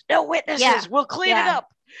witnesses. Yeah. We'll clean it up.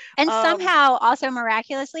 And somehow, also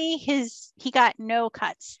miraculously, he got no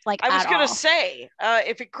cuts. Like, I was going to say,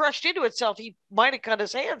 if it crushed into itself, he might have cut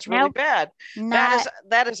his hands really bad.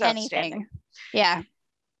 That is outstanding. Yeah.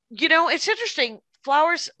 It's interesting.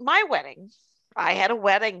 Flowers. My wedding. I had a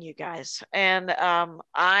wedding, you guys, and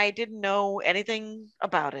I didn't know anything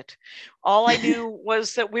about it. All I knew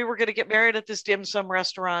was that we were going to get married at this dim sum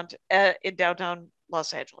restaurant in downtown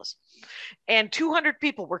Los Angeles, and 200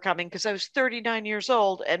 people were coming because I was 39 years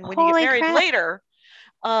old. And when you get married later,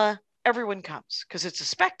 everyone comes because it's a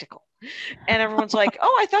spectacle, and everyone's like,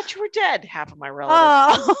 "Oh, I thought you were dead." Half of my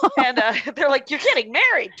relatives, and they're like, "You're getting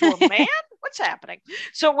married to a man? What's happening?"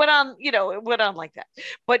 So it went on like that.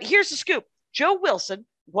 But here's the scoop: Joe Wilson,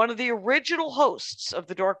 one of the original hosts of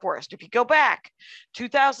the Dork Forest, if you go back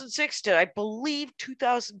 2006 to, I believe,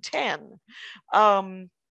 2010,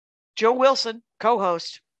 Joe Wilson,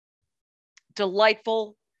 co-host,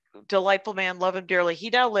 delightful man, love him dearly. He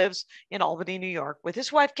now lives in Albany, New York, with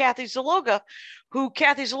his wife, Kathy Zaloga, who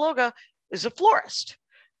Kathy Zaloga is a florist.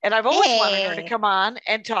 And I've always wanted her to come on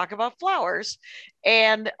and talk about flowers.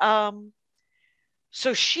 And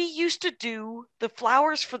so she used to do the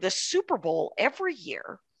flowers for the Super Bowl every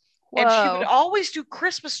year. Whoa. And she would always do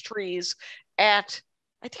Christmas trees at,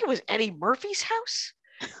 I think it was Eddie Murphy's house.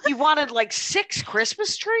 He wanted like 6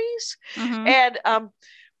 Christmas trees. Mm-hmm. And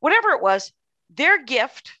whatever it was, their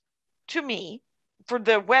gift to me for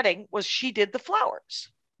the wedding was she did the flowers.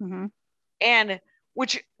 Mm-hmm. And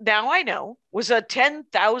which now I know was a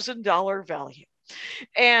 $10,000 value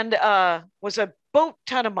and was a boat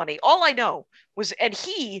ton of money. All I know was, and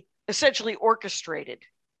he essentially orchestrated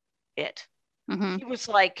it. Mm-hmm. He was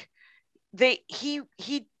like,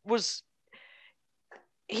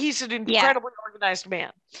 he's an incredibly organized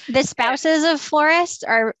man. The spouses of florists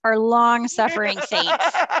are long-suffering saints.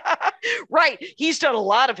 Right. He's done a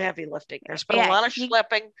lot of heavy lifting. There's been a lot of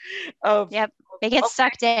schlepping. They get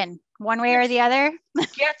sucked in one way or the other.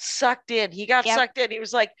 Get sucked in. He got sucked in. He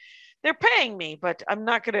was like, they're paying me, but I'm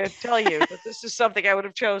not going to tell you that this is something I would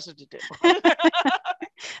have chosen to do.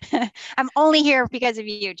 I'm only here because of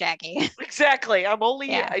you, Jackie. Exactly. I'm only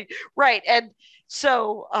here. Right. And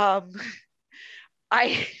so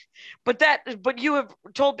but you have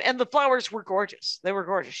told me, and the flowers were gorgeous. They were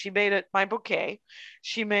gorgeous. She made it my bouquet.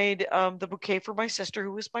 She made the bouquet for my sister,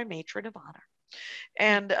 who was my matron of honor.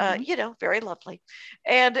 And very lovely.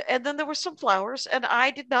 And then there were some flowers, and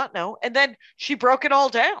I did not know. And then she broke it all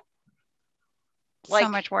down. So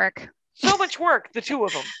much work. So much work, the two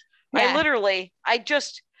of them. Yeah. I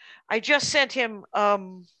just sent him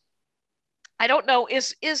I don't know,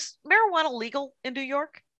 is marijuana legal in New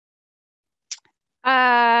York?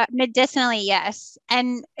 Medicinally, yes.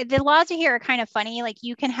 And the laws here are kind of funny. Like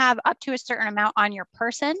you can have up to a certain amount on your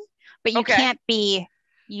person, but you can't be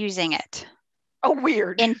using it. Oh,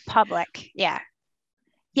 weird. In public. Yeah.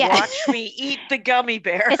 Yeah. Watch me eat the gummy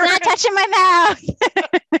bear. It's not touching my mouth.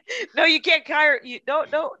 No, you can't hire you. No.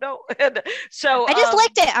 And so I just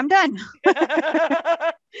licked it. I'm done.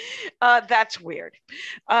 That's weird.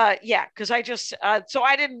 Yeah, because I just so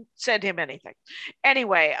I didn't send him anything.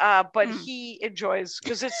 Anyway, but he enjoys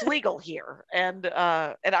because it's legal here, and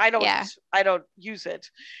I don't use it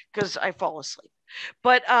because I fall asleep.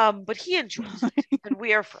 But he enjoys it, and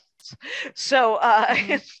we are friends. So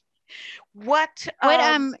what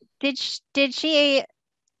did she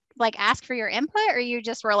like ask for your input, or you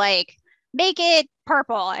just were like, make it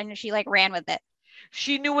purple, and she like ran with it?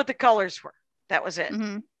 She knew what the colors were. That was it.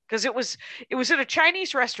 Because it was at a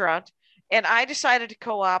Chinese restaurant, and I decided to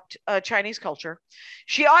co-opt Chinese culture.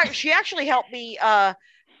 She actually helped me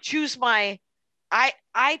choose my.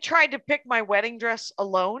 I tried to pick my wedding dress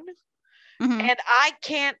alone, and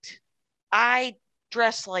I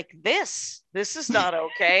dress like this. This is not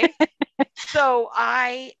okay. So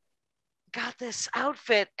I got this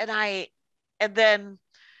outfit, and then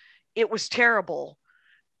it was terrible,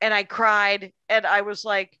 and I cried, and I was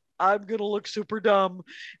like, I'm gonna look super dumb.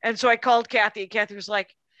 And so I called Kathy, and Kathy was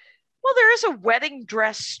like, well, there is a wedding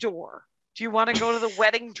dress store. Do you want to go to the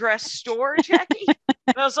wedding dress store, Jackie?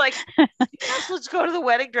 And I was like, yes, let's go to the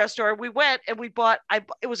wedding dress store. We went and we bought,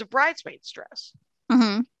 it was a bridesmaid's dress.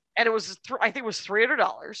 And it was, I think it was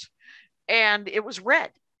 $300, and it was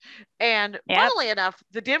red. And funnily enough,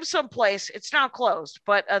 the dim sum place, it's now closed,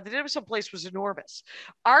 but the dim sum place was enormous.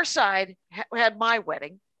 Our side had my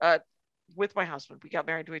wedding with my husband. We got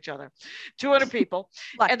married to each other, 200 people.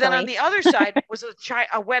 Luckily. And then on the other side was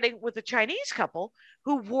a wedding with a Chinese couple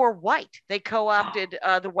who wore white. They co-opted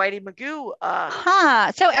the Whitey Magoo.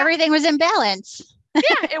 So everything was in balance.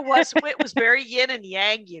 Yeah, it was very yin and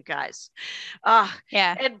yang, you guys. But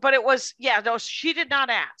it was, no, she did not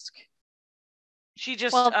ask. She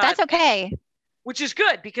just, that's okay. Which is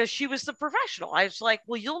good, because she was the professional. I was like,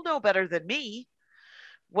 well, you'll know better than me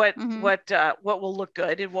what will look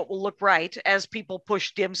good and what will look right as people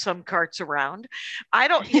push dim sum carts around. I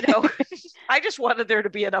don't, I just wanted there to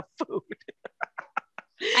be enough food.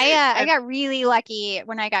 I got really lucky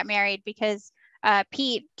when I got married, because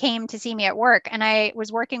Pete came to see me at work, and I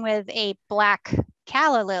was working with a black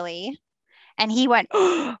calla lily, and he went,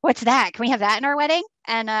 oh, what's that? Can we have that in our wedding?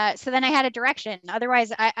 And so then I had a direction.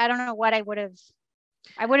 Otherwise, I don't know what I would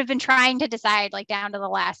have been trying to decide, like down to the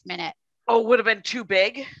last minute. Oh, would have been too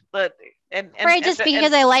big, but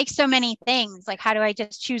because I like so many things. Like, how do I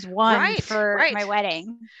just choose one for my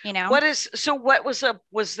wedding? What was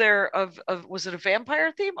it a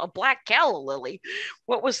vampire theme? A black calla lily?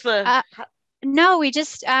 What was the? No, we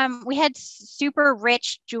just we had super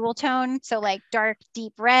rich jewel tone, so like dark,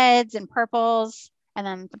 deep reds and purples, and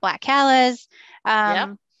then the black callas.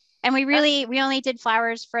 And we only did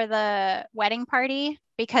flowers for the wedding party,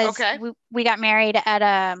 because we got married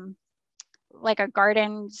at like a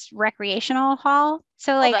gardens recreational hall.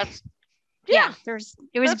 So like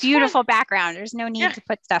it was beautiful background. There's no need to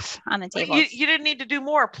put stuff on the table. You didn't need to do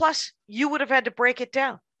more. Plus, you would have had to break it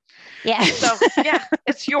down. Yeah. So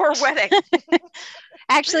it's your wedding.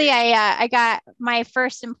 Actually, I got my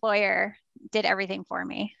first employer did everything for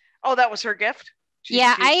me. Oh, that was her gift?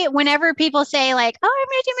 Whenever people say like, oh, I'm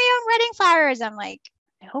gonna do my own wedding flowers, I'm like,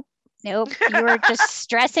 nope. You are just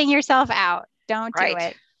stressing yourself out. Don't do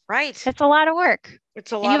it. Right. It's a lot of work.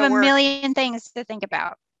 It's a lot of work. You have a million things to think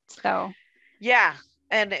about. So yeah.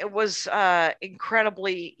 And it was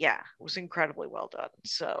incredibly well done.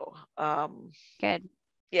 So good.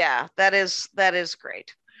 Yeah, that is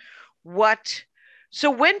great.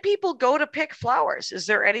 So when people go to pick flowers, is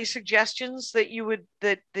there any suggestions that you would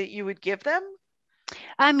give them?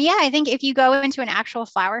 I think if you go into an actual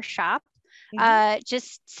flower shop,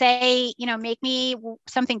 just say, make me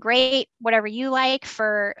something great, whatever you like,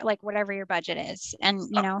 for like whatever your budget is. And,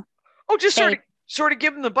 just sort of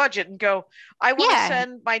give them the budget and go, I want to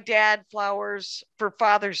send my dad flowers for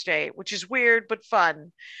Father's Day, which is weird, but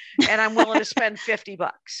fun. And I'm willing to spend $50.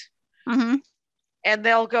 And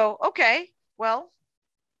they'll go, okay, well,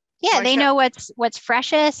 Yeah, My they chef- know what's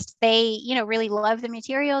freshest. They, really love the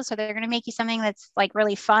materials, so they're going to make you something that's like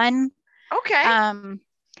really fun. Okay. Um,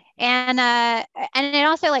 and it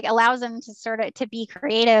also like allows them to sort of to be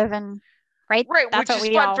creative and right. Right, That's which what is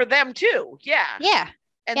we fun all. for them too. Yeah. Yeah.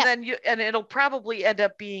 And Yep. then and it'll probably end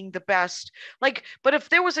up being the best. Like, but if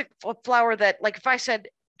there was a flower that, like, if I said,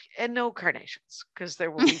 and no carnations, because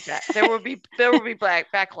there will be there will be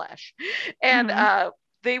backlash, and Mhm.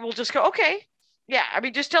 they will just go, okay, yeah. I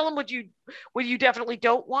mean, just tell them what you definitely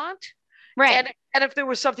don't want, Right. and if there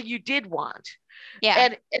was something you did want, Yeah.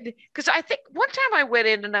 and because I think one time I went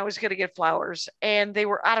in and I was going to get flowers and they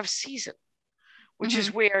were out of season, which is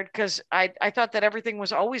Mhm. weird because I thought that everything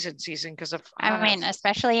was always in season because of I mean,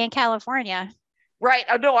 especially in California. right.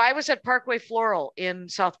 Oh no, I was at Parkway Floral in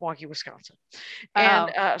South Milwaukee, Wisconsin,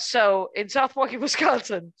 and Oh. so in South Milwaukee,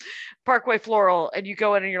 Wisconsin, Parkway Floral, and you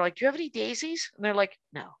go in and you're like, "Do you have any daisies?" And they're like,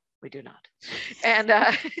 "No, we do not," and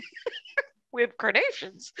we have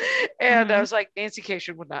carnations, and I Mhm. was like, Nancy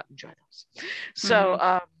Cation would not enjoy those. So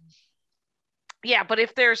Mhm. yeah, but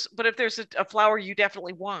if there's a flower you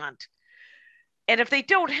definitely want, and if they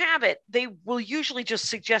don't have it, they will usually just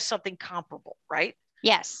suggest something comparable, right?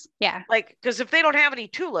 Yes. Yeah. Like, because if they don't have any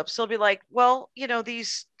tulips, they'll be like, well,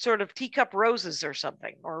 these sort of teacup roses or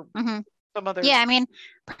something, or Mhm. some other. Yeah, I mean,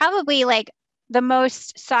 probably like the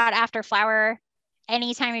most sought after flower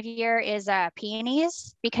any time of year is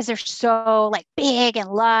peonies because they're so like big and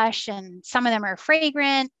lush, and some of them are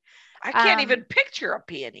fragrant. I can't Um, even picture a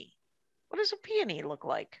peony. What does a peony look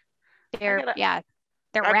like? I they're gotta, yeah,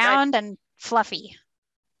 they're I round and fluffy,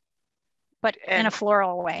 but in a and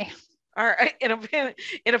floral way. all right,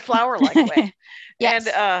 in a flower like way, and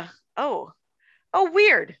Yes. oh,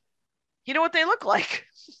 weird. You know what they look like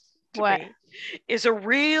to What? me is a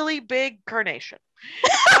really big carnation.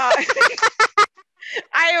 Uh,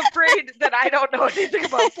 I am afraid that I don't know anything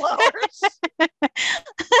about flowers.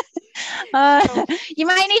 So, You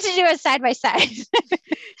might need to do a side by side.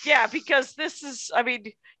 yeah, because this is, I mean,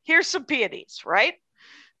 here's some peonies, right?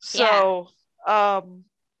 Yeah. So,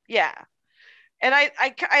 yeah, and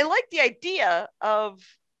I like the idea of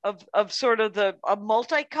sort of a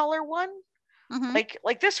multicolor one. Mhm.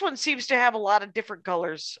 Like this one seems to have a lot of different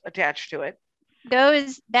colors attached to it.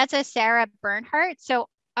 That's a Sarah Bernhardt. So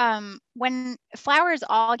when flowers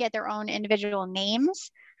all get their own individual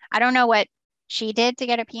names, I don't know what she did to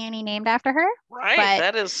get a peony named after her, Right. but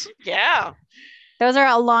That is, yeah. those are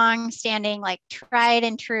a long-standing, like tried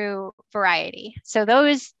and true variety. So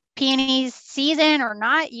those peonies, season or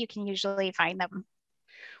not, you can usually find them.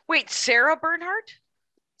 Wait, Sarah Bernhardt?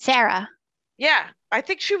 Sarah. Yeah, I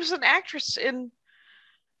think she was an actress in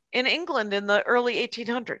England in the early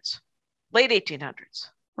 1800s, late 1800s.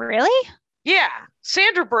 Really? Yeah,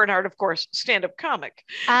 Sandra Bernhardt, of course, stand-up comic.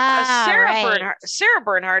 Ah, right. Sarah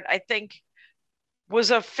Bernhardt, I think, was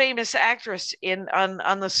a famous actress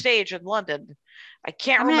on the stage in London. I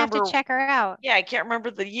can't I'm gonna have to remember. check her out. Yeah, I can't remember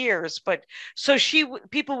the years, but so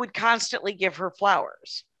people would constantly give her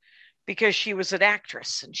flowers because she was an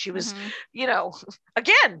actress and she was, Mhm.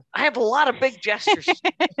 again, I have a lot of big gestures.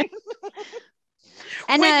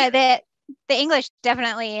 And When the English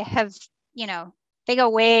definitely have, they go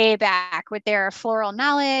way back with their floral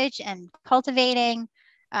knowledge and cultivating.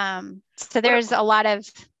 So what, there's a lot of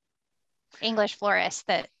English florists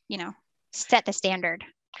that, set the standard.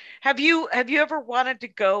 have you ever wanted to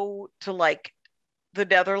go to like the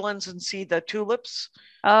Netherlands and see the tulips?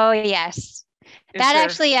 Oh, yes. Is That there?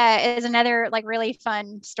 actually is another like really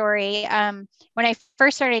fun story. When I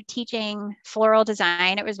first started teaching floral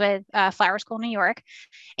design, it was with Flower School New York,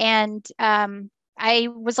 and I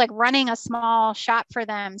was like running a small shop for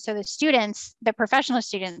them, so the students, the professional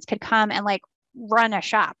students, could come and like run a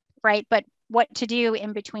shop, right? But what to do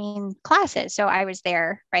in between classes? So I was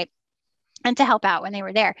there, right, and to help out when they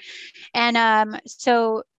were there, and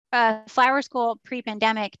so Flower School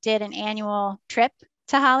pre-pandemic did an annual trip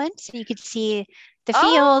to Holland, so you could see the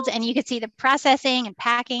fields Oh, and you could see the processing and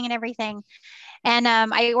packing and everything. And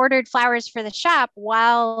I ordered flowers for the shop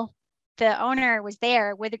while the owner was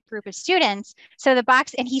there with a group of students. So the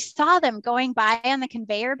box, and he saw them going by on the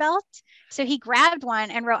conveyor belt. So he grabbed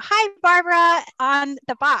one and wrote, "Hi, Barbara," on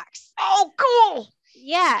the box. oh, cool.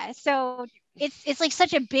 Yeah. So it's like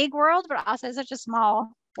such a big world, but also such a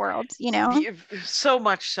small world. So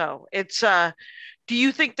much so. It's do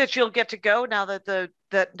you think that you'll get to go now that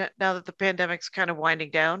the pandemic's kind of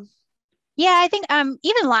winding down? Yeah, I think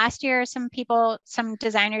even last year, some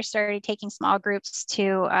designers started taking small groups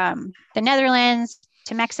to the Netherlands,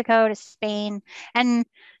 to Mexico, to Spain, and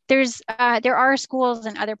there are schools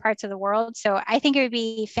in other parts of the world. So I think it would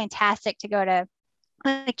be fantastic to go to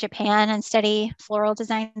like Japan and study floral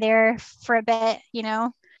design there for a bit, you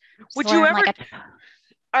know. Just Would you learn ever like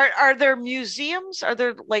are there museums? Are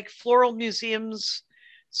there like floral museums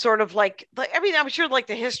sort of like I mean, I'm sure like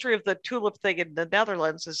the history of the tulip thing in the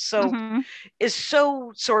Netherlands Mhm. is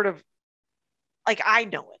so sort of like I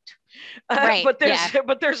know it. Right. But there's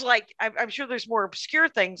Yeah. like I'm sure there's more obscure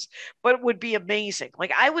things, but it would be amazing.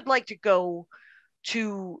 Like I would like to go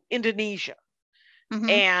to Indonesia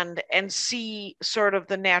Mhm. and see sort of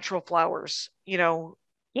the natural flowers,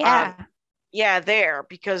 Yeah. yeah, there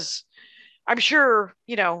because I'm sure,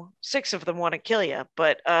 6 of them want to kill you,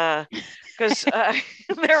 but because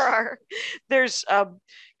there are there's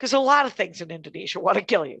because a lot of things in Indonesia want to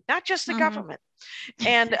kill you, not just the Mhm. government.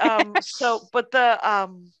 And so but the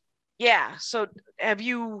yeah, so have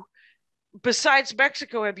you besides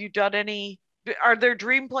Mexico, have you done any are there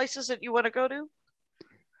dream places that you want to go to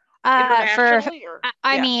For internationally or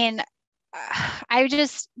I yeah. mean, I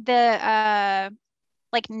just the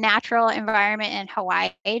like natural environment in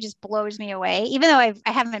Hawaii just blows me away. Even though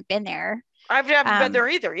I haven't been there. I haven't been Um, there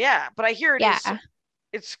either, yeah, but I hear yeah.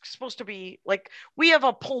 it's supposed to be like we have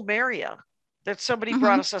a pulmeria that somebody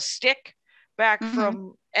brought Mhm. us a stick back Mhm.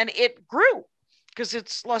 from and it grew because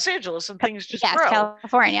it's Los Angeles and things just Yes, grow.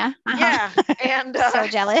 California. Yeah. And So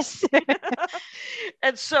jealous.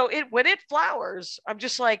 and so it when it flowers, I'm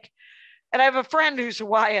just like, and I have a friend who's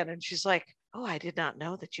Hawaiian and she's like, oh, I did not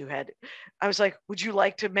know that you had. I was like, would you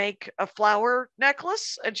like to make a flower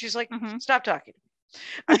necklace? And she's like, Mhm. stop talking.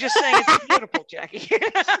 I'm just saying it's beautiful, Jackie.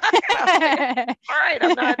 All right,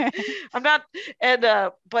 I'm not,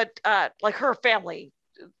 and but like her family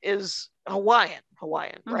is Hawaiian,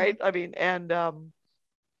 right? Mhm. I mean, and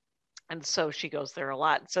so she goes there a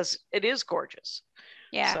lot and says it is gorgeous.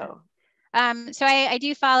 Yeah. So So I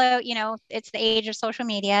do follow, you know, it's the age of social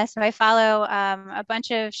media. So I follow a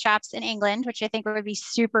bunch of shops in England, which I think would be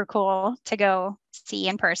super cool to go see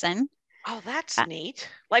in person. oh, that's Uh, neat.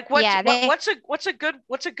 Like yeah, what's a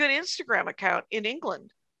good Instagram account in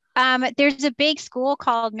England? there's a big school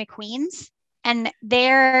called McQueen's, and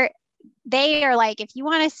they are like, if you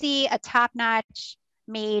want to see a top-notch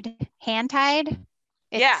made hand tied,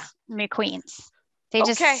 Yeah. it's McQueen's. They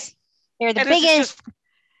Okay. just they're the And is it just biggest.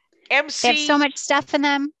 They have so MC much stuff in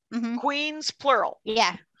them. Hmm. Queens plural?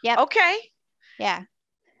 Yeah. Yep. Okay. Yeah.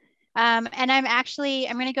 And I'm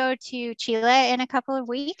going to go to Chile in a couple of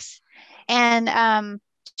weeks. And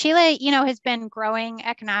Chile, you know, has been growing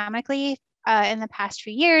economically in the past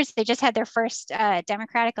few years. They just had their first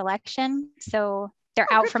democratic election. So they're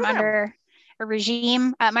Oh, out good from for them. under a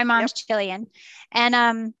regime. My mom's Yep. Chilean.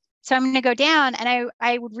 And so I'm going to go down and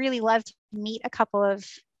I would really love to meet a couple of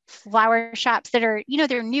flower shops that are, you know,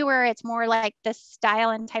 they're newer. It's more like the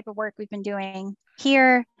style and type of work we've been doing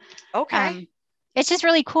here. Okay. Um, it's just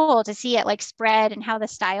really cool to see it like spread and how the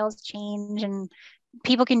styles change and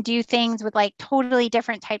people can do things with like totally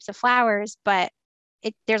different types of flowers, but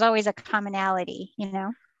there's always a commonality, you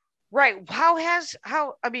know? Right. How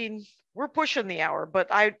I mean, we're pushing the hour, but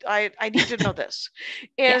I need to know this.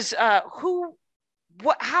 Yeah. Is who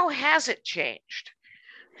what how has it changed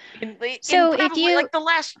in So if probably you, like the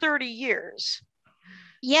last 30 years?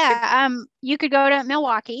 yeah, you could go to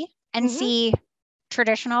Milwaukee and Mm-hmm. see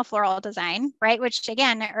traditional floral design, right? Which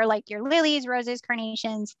again are like your lilies, roses,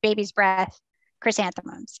 carnations, baby's breath,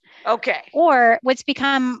 chrysanthemums. Okay. Or what's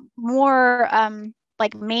become more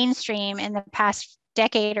like mainstream in the past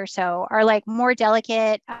decade or so are like more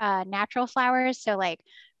delicate natural flowers. So like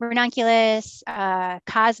ranunculus,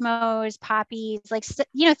 cosmos, poppies, like,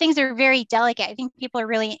 you know, things are very delicate. I think people are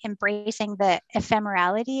really embracing the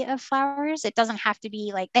ephemerality of flowers. It doesn't have to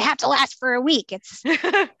be like they have to last for a week. It's,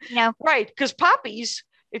 you know, Right, because poppies,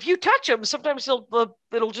 if you touch them, sometimes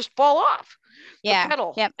it'll just fall off the yeah,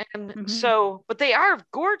 petal. yep. And Hmm. so, but they are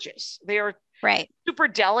gorgeous. They are Right. super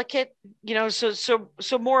delicate,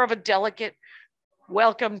 so more of a delicate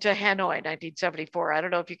welcome to Hanoi 1974. I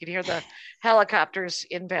don't know if you can hear the helicopters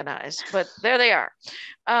in Van Nuys, but there they are.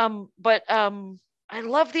 But I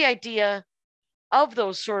love the idea of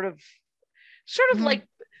those sort of Hmm. like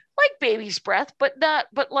baby's breath, but not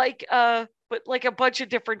but like a bunch of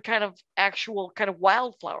different kind of actual kind of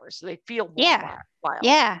wildflowers. So they feel more Yeah. wild.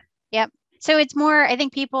 Yeah. Yep. So it's more, I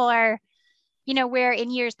think people are, you know, where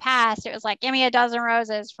in years past it was like, give me a dozen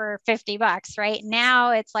roses for $50, right?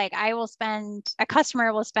 Now it's like a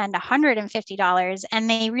customer will spend $150 and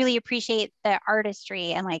they really appreciate the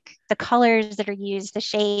artistry and like the colors that are used, the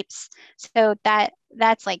shapes. So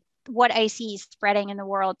that's like what I see spreading in the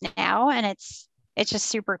world now. And it's just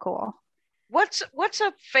super cool. What's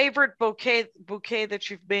a favorite bouquet that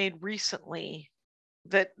you've made recently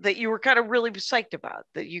that you were kind of really psyched about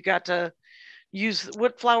that you got use?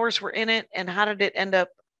 What flowers were in it, and how did it end up?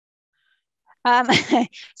 Um,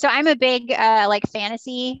 so I'm a big like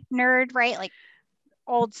fantasy nerd, right? Like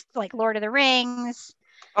old, like Lord of the Rings.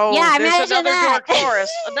 Oh, Yeah, there's imagine another that. Dork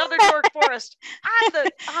Forest. Another Dork Forest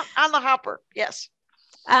on the hopper. Yes.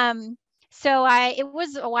 So it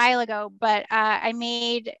was a while ago, but I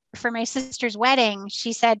made for my sister's wedding.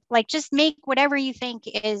 She said, like, just make whatever you think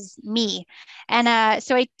is me. And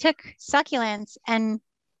so I took succulents and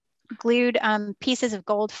glued pieces of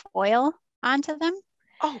gold foil onto them.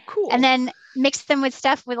 Oh, cool. And then mixed them with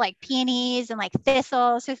stuff with like peonies and like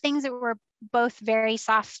thistle. So things that were both very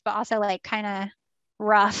soft, but also like kind of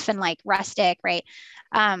rough and like rustic, right?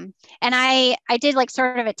 And I did like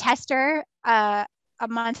sort of a tester a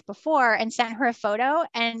month before and sent her a photo,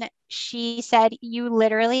 and she said, "You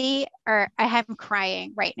literally are." I am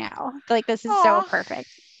crying right now. Like this is so perfect.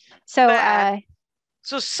 So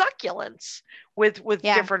so succulents with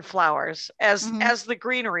different flowers as the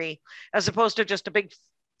greenery, as opposed to just a big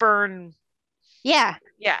fern. Yeah.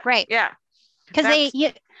 Right. Yeah. Because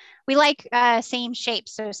we like same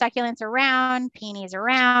shapes. So succulents are round, peonies are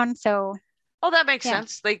round. So that makes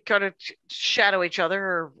sense. They kind of shadow each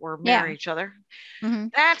other or mirror each other. Mm-hmm.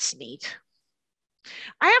 That's neat.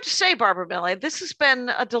 I have to say, Barbara Mele, this has been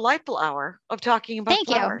a delightful hour of talking about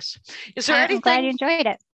flowers. Is there anything? I'm glad you enjoyed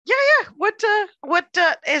it. Yeah. What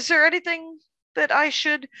is there anything that I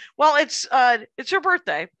should? Well, it's your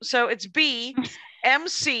birthday, so it's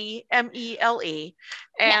BMCMELE,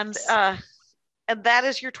 and and that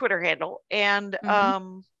is your Twitter handle, and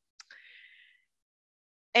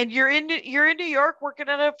and you're in New York working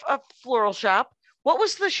at a floral shop. What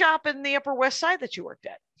was the shop in the Upper West Side that you worked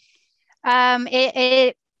at?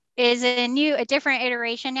 It is a different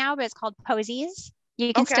iteration now, but it's called Posies.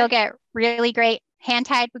 You can still get really great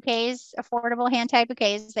hand-tied bouquets, affordable hand-tied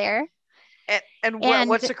bouquets there. And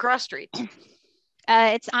what's the cross street?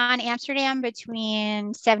 It's on Amsterdam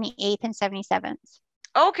between 78th and 77th.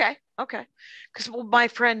 Okay. Because my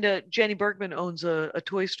friend Jenny Bergman owns a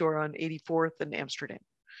toy store on 84th in Amsterdam.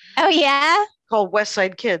 Oh yeah. Called West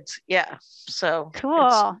Side Kids. Yeah. So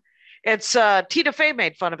cool. It's Tina Fey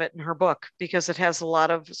made fun of it in her book because it has a lot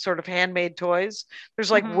of sort of handmade toys. There's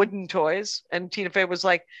like wooden toys, and Tina Fey was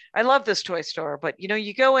like, "I love this toy store, but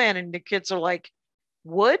you go in and the kids are like,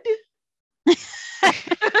 wood."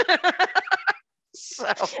 So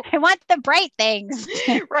I want the bright things.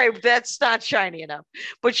 Right, that's not shiny enough.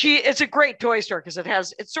 But it's a great toy store because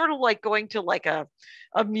it's sort of like going to like a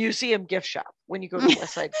museum gift shop when you go to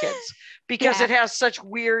West Side Kids, because it has such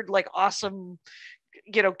weird, like awesome,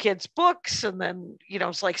 kids books, and then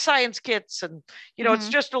it's like science kits, and it's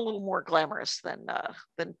just a little more glamorous than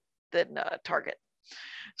Target.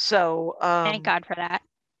 So thank God for that.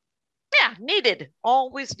 Yeah, needed,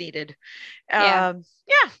 always needed. Yeah.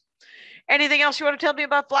 Anything else you want to tell me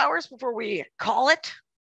about flowers before we call it?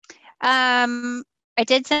 I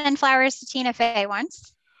did send flowers to Tina Fey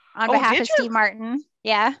once on behalf of Steve Martin.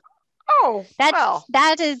 Yeah. Oh,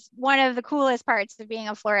 that is one of the coolest parts of being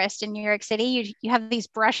a florist in New York City. You have these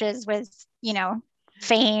brushes with,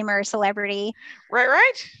 fame or celebrity.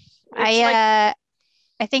 Right. I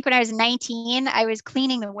think when I was 19, I was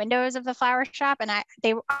cleaning the windows of the flower shop, and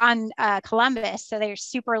they were on Columbus. So they're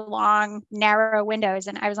super long, narrow windows.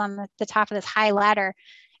 And I was on the top of this high ladder.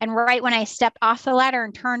 And right when I stepped off the ladder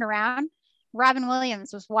and turned around, Robin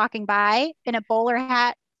Williams was walking by in a bowler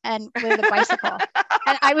hat and with a bicycle.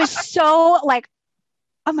 And I was so like,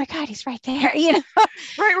 oh my God, he's right there,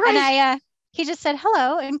 Right. And he just said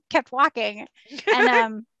hello and kept walking.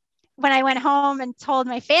 And when I went home and told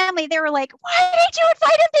my family, they were like, "Why did you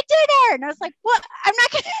invite him to dinner?" And I was like, "What? I'm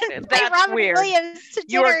not going to invite Robin Williams to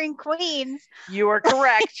dinner in Queens." You are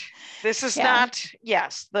correct. This is not,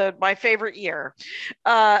 my favorite year.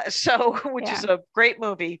 Which is a great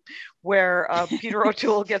movie where Peter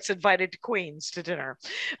O'Toole gets invited to Queens to dinner.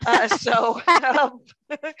 I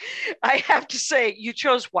have to say, you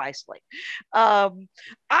chose wisely.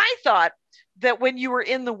 I thought that when you were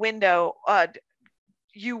in the window,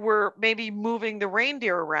 you were maybe moving the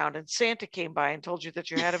reindeer around and Santa came by and told you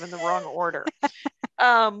that you had him in the wrong order.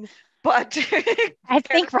 But I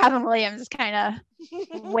think Robin Williams is kind of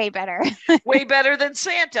way better. Way better than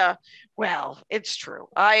Santa. Well, it's true.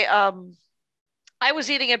 I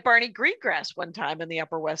was eating at Barney Greengrass one time in the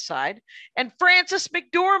Upper West Side, and Frances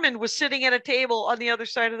McDormand was sitting at a table on the other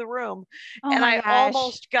side of the room. And I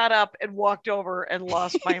almost got up and walked over and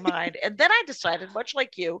lost my mind. And then I decided, much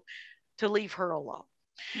like you, to leave her alone.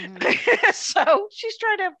 So she's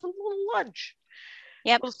trying to have a little lunch.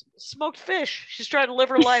 Yep. Smoked fish. She's trying to live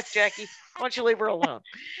her life, Jackie. Why don't you leave her alone?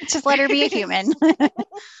 Just let her be a human.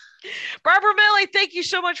 Barbara Mele, thank you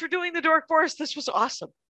so much for doing the Dork Forest. This was awesome.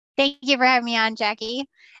 Thank you for having me on, Jackie.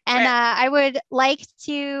 And I would like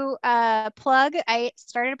to plug, I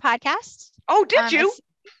started a podcast. Oh, did you?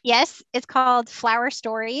 Yes, it's called Flower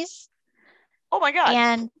Stories. Oh my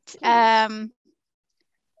God. And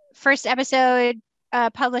first episode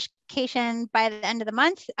publication by the end of the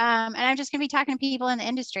month. And I'm just going to be talking to people in the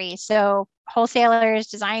industry. So wholesalers,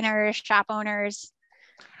 designers, shop owners.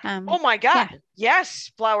 Oh my God. Yeah.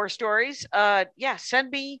 Yes. Flower Stories. Yeah.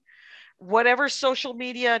 Send me whatever social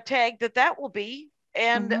media tag that will be.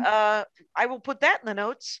 And I will put that in the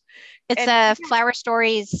notes. It's Flower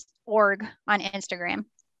Stories org on Instagram.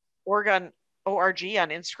 Org on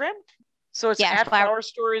Instagram. So it's at Flower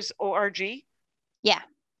Stories org. Yeah.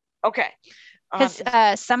 Okay. Because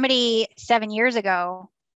somebody 7 years ago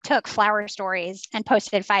took Flower Stories and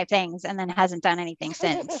posted 5 things and then hasn't done anything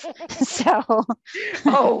since. So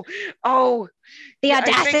the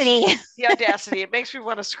audacity. The audacity. It makes me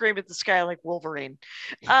want to scream at the sky like Wolverine.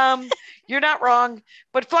 You're not wrong.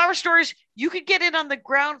 But Flower Stories, you could get in on the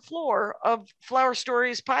ground floor of Flower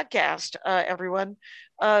Stories podcast, everyone.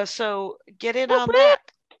 So get in on that.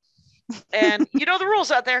 And you know the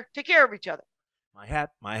rules out there. Take care of each other. My hat,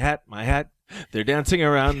 my hat, my hat. They're dancing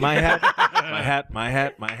around my hat, my hat, my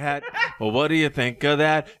hat, my hat. Well, what do you think of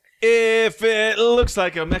that? If it looks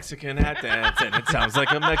like a Mexican hat dance and it sounds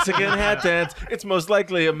like a Mexican hat dance, it's most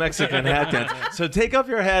likely a Mexican hat dance. So take off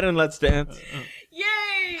your hat and let's dance.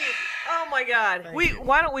 Yay! Oh my God.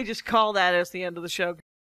 Why don't we just call that as the end of the show?